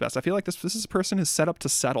first best. I feel like this is a person who's set up to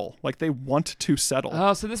settle. Like they want to settle.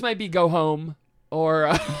 Oh, so this might be Go Home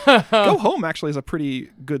or Go Home actually is a pretty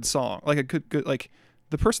good song. Like a good like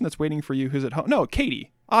the person that's waiting for you who's at home. No,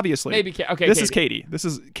 Katie. Obviously. Maybe okay. This is Katie.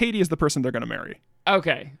 Katie is the person they're going to marry.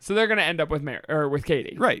 Okay, so they're gonna end up with with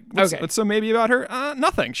Katie. Right. Okay. What's so maybe about her?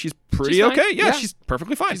 Nothing. She's pretty She's fine. okay. Yeah, Yeah. she's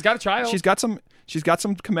perfectly fine. She's got a child. She's got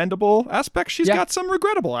some commendable aspects. She's Yeah. got some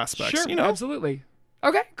regrettable aspects. Sure, You know. absolutely.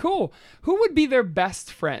 Okay, cool. Who would be their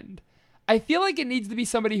best friend? I feel like it needs to be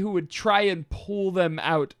somebody who would try and pull them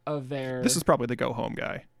out of their. This is probably the go home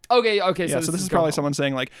guy. Okay. Yeah. So this is probably Go Home. someone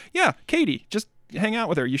saying like, yeah, Katie, just hang out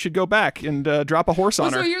with her. You should go back and drop a horse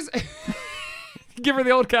on So her. here's give her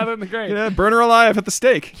the old cat in the grave. Yeah, burn her alive at the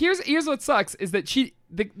stake. Here's what sucks is that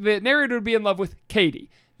the narrator would be in love with Katie.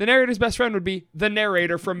 The narrator's best friend would be the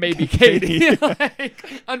narrator from Maybe Katie.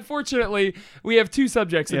 Like, unfortunately, we have two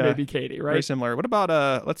subjects in Yeah. Maybe Katie, right? Very similar. What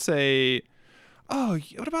about let's say,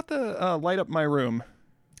 what about the light up my room?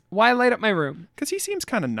 Why light up my room? Because he seems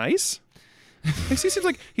kind of nice. he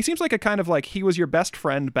seems like a kind of like he was your best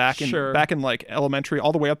friend back in like elementary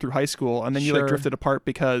all the way up through high school, and then you like Sure. drifted apart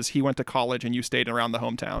because he went to college and you stayed around the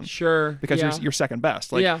hometown. Sure. Because yeah. you're second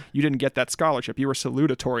best. Like Yeah. you didn't get that scholarship. You were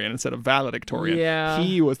salutatorian instead of valedictorian. Yeah.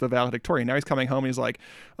 He was the valedictorian. Now he's coming home and he's like,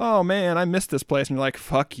 "Oh man, I missed this place." And you're like,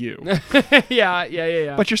 "Fuck you."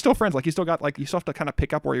 yeah. But you're still friends. Like you still have to kind of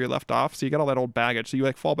pick up where you left off. So you got all that old baggage. So you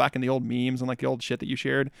like fall back in the old memes and like the old shit that you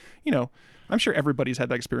shared. You know, I'm sure everybody's had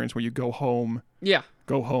that experience where you go home. Yeah.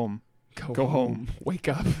 Go home. Go home. Wake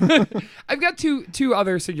up. I've got two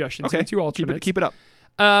other suggestions. Okay. Here, two alternates. Keep it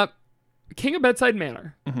up. King of Bedside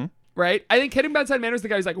Manor. Mm-hmm. Right? I think King of Bedside Manor is the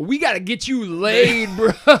guy who's like, we got to get you laid,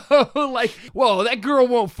 bro. Like, whoa, that girl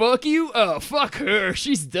won't fuck you? Oh, fuck her.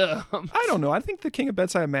 She's dumb. I don't know. I think the King of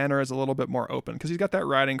Bedside Manor is a little bit more open because he's got that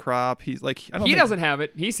riding crop. He's like, He doesn't have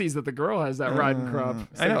it. He sees that the girl has that riding crop.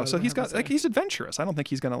 I know. So he's got, like, he's adventurous. I don't think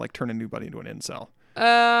he's going to, like, turn anybody into an incel.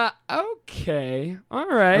 Okay. All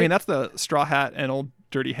right. I mean, that's the Straw Hat and Old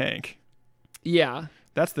Dirty Hank. Yeah.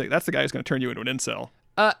 That's the guy who's going to turn you into an incel.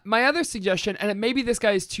 My other suggestion, and maybe this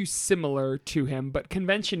guy is too similar to him, but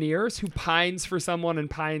Conventioneers, who pines for someone,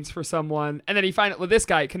 and then he finally, well, this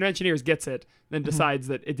guy, Conventioneers, gets it, then decides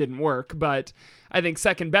that it didn't work. But I think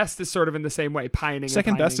Second Best is sort of in the same way, pining.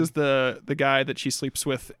 Second Best is the guy that she sleeps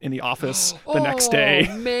with in the office the next day.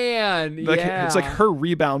 Oh man, Like, yeah. it's like her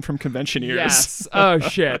rebound from Conventioneers. Yes. Oh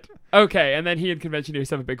shit. Okay, and then he and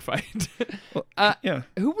Conventioneers have a big fight. Yeah.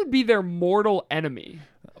 Who would be their mortal enemy?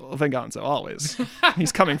 Venganzo, always.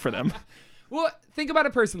 He's coming for them. Well, think about a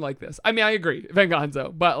person like this. I mean, I agree,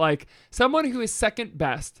 Venganzo, but like someone who is second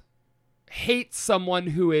best hates someone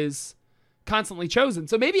who is constantly chosen.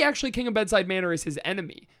 So maybe actually King of Bedside Manor is his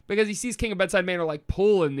enemy because he sees King of Bedside Manor like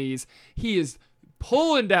pulling these. He is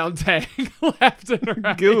pulling down Tang left and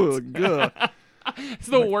right. Good. It's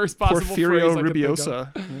the worst possible Porfirio phrase I could think of.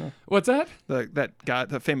 Rubiosa. Yeah. What's that? That guy,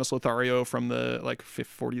 the famous Lothario from the like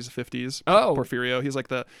 40s, 50s. Oh. Porfirio. He's like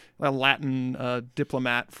a Latin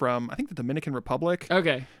diplomat from, I think, the Dominican Republic.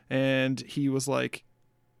 Okay. And he was like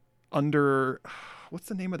under, what's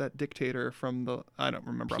the name of that dictator from I don't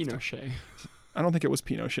remember. Pinochet. I don't think it was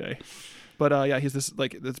Pinochet. But yeah, he's this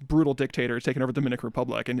brutal dictator taking over the Dominican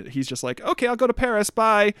Republic, and he's just like, okay, I'll go to Paris,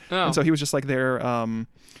 bye. Oh. And so he was just like their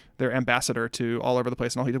ambassador to all over the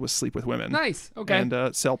place, and all he did was sleep with women. Nice. Okay.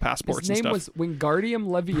 And sell passports His and name stuff. was Wingardium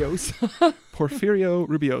Leviosa. Porfirio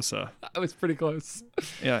Rubiosa. I was pretty close.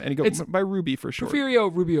 Yeah, and he goes It's by Ruby for short.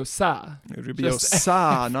 Porfirio Rubiosa.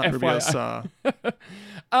 Rubiosa, not FYI. Rubiosa.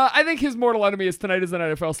 I think his mortal enemy is tonight is the night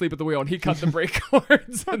I fell asleep at the wheel, and he cut the brake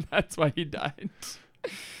cords, and that's why he died.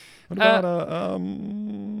 What about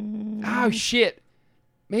Oh shit!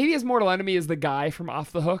 Maybe his mortal enemy is the guy from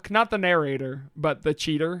Off the Hook, not the narrator, but the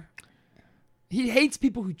cheater. He hates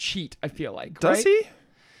people who cheat. I feel like does right? he?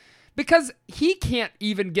 Because he can't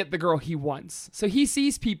even get the girl he wants. So he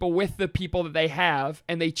sees people with the people that they have,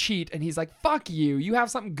 and they cheat, and he's like, "Fuck you! You have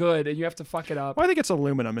something good, and you have to fuck it up." Well, I think it's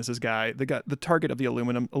Aluminum is his guy, the target of the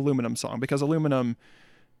Aluminum song, because Aluminum,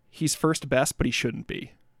 he's first best, but he shouldn't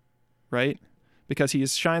be, right? Because he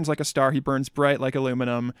shines like a star, he burns bright like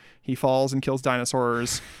aluminum, he falls and kills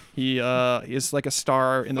dinosaurs, he is like a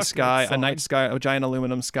star in the sky, a night sky, a giant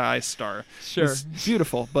aluminum sky star. Sure. He's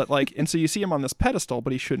beautiful, but like, and so you see him on this pedestal,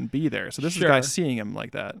 but he shouldn't be there. So this is the guy seeing him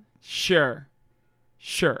like that. Sure.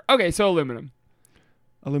 Okay, so aluminum.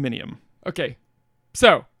 Aluminium. Okay,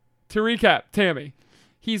 so to recap, Tammy,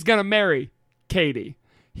 he's gonna marry Katie.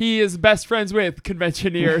 He is best friends with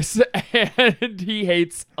Conventioneers, and he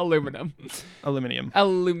hates aluminum.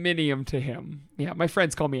 Aluminium to him. Yeah, my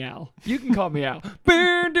friends call me Al. You can call me Al.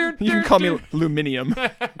 You can call me Aluminium.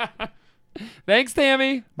 Thanks,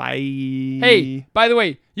 Tammy. Bye. Hey, by the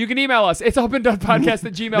way, you can email us. It's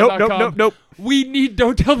open.podcast@gmail.com. Nope.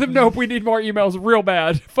 Don't tell them nope. We need more emails real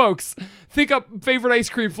bad. Folks, think up favorite ice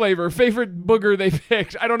cream flavor, favorite booger they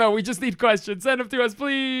picked. I don't know. We just need questions. Send them to us,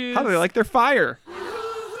 please. How do they like their fire?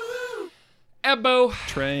 Ebbo.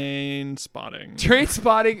 Train spotting. Train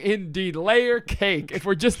spotting, indeed. Layer cake. If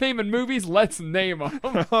we're just naming movies, let's name them.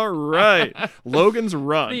 All right. Logan's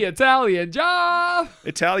Run. The Italian Job.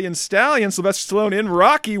 Italian Stallion. Sylvester Stallone in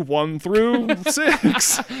Rocky 1 through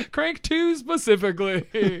 6. Crank 2 specifically.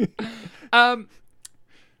 What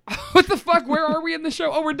the fuck? Where are we in the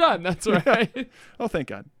show? Oh, we're done. That's right. Oh, thank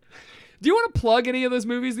God. Do you want to plug any of those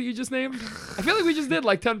movies that you just named? I feel like we just did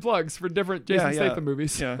like 10 plugs for different Jason Statham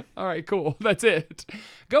movies. Yeah. All right, cool. That's it.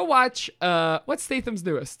 Go watch, what's Statham's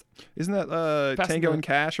newest? Isn't that Tango and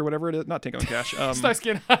Cash or whatever it is? Not Tango and Cash.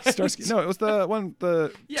 Starsky and Hutch. No, it was the one,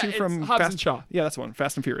 two it's from Hobbs Fast and Shaw. Yeah, that's the one.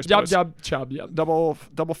 Fast and Furious. Job, boys. yep. Double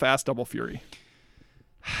Fast, Double Fury.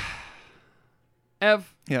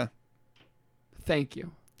 Ev, Yeah. thank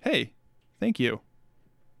you. Hey, thank you.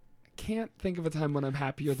 Can't think of a time when I'm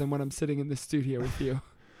happier than when I'm sitting in this studio with you.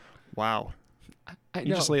 Wow. I know.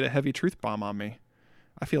 You just laid a heavy truth bomb on me.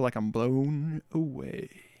 I feel like I'm blown away.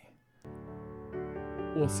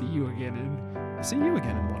 We'll see you again in I'll see you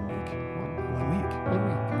again in 1 week. 1 week. 1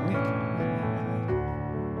 week. 1 week.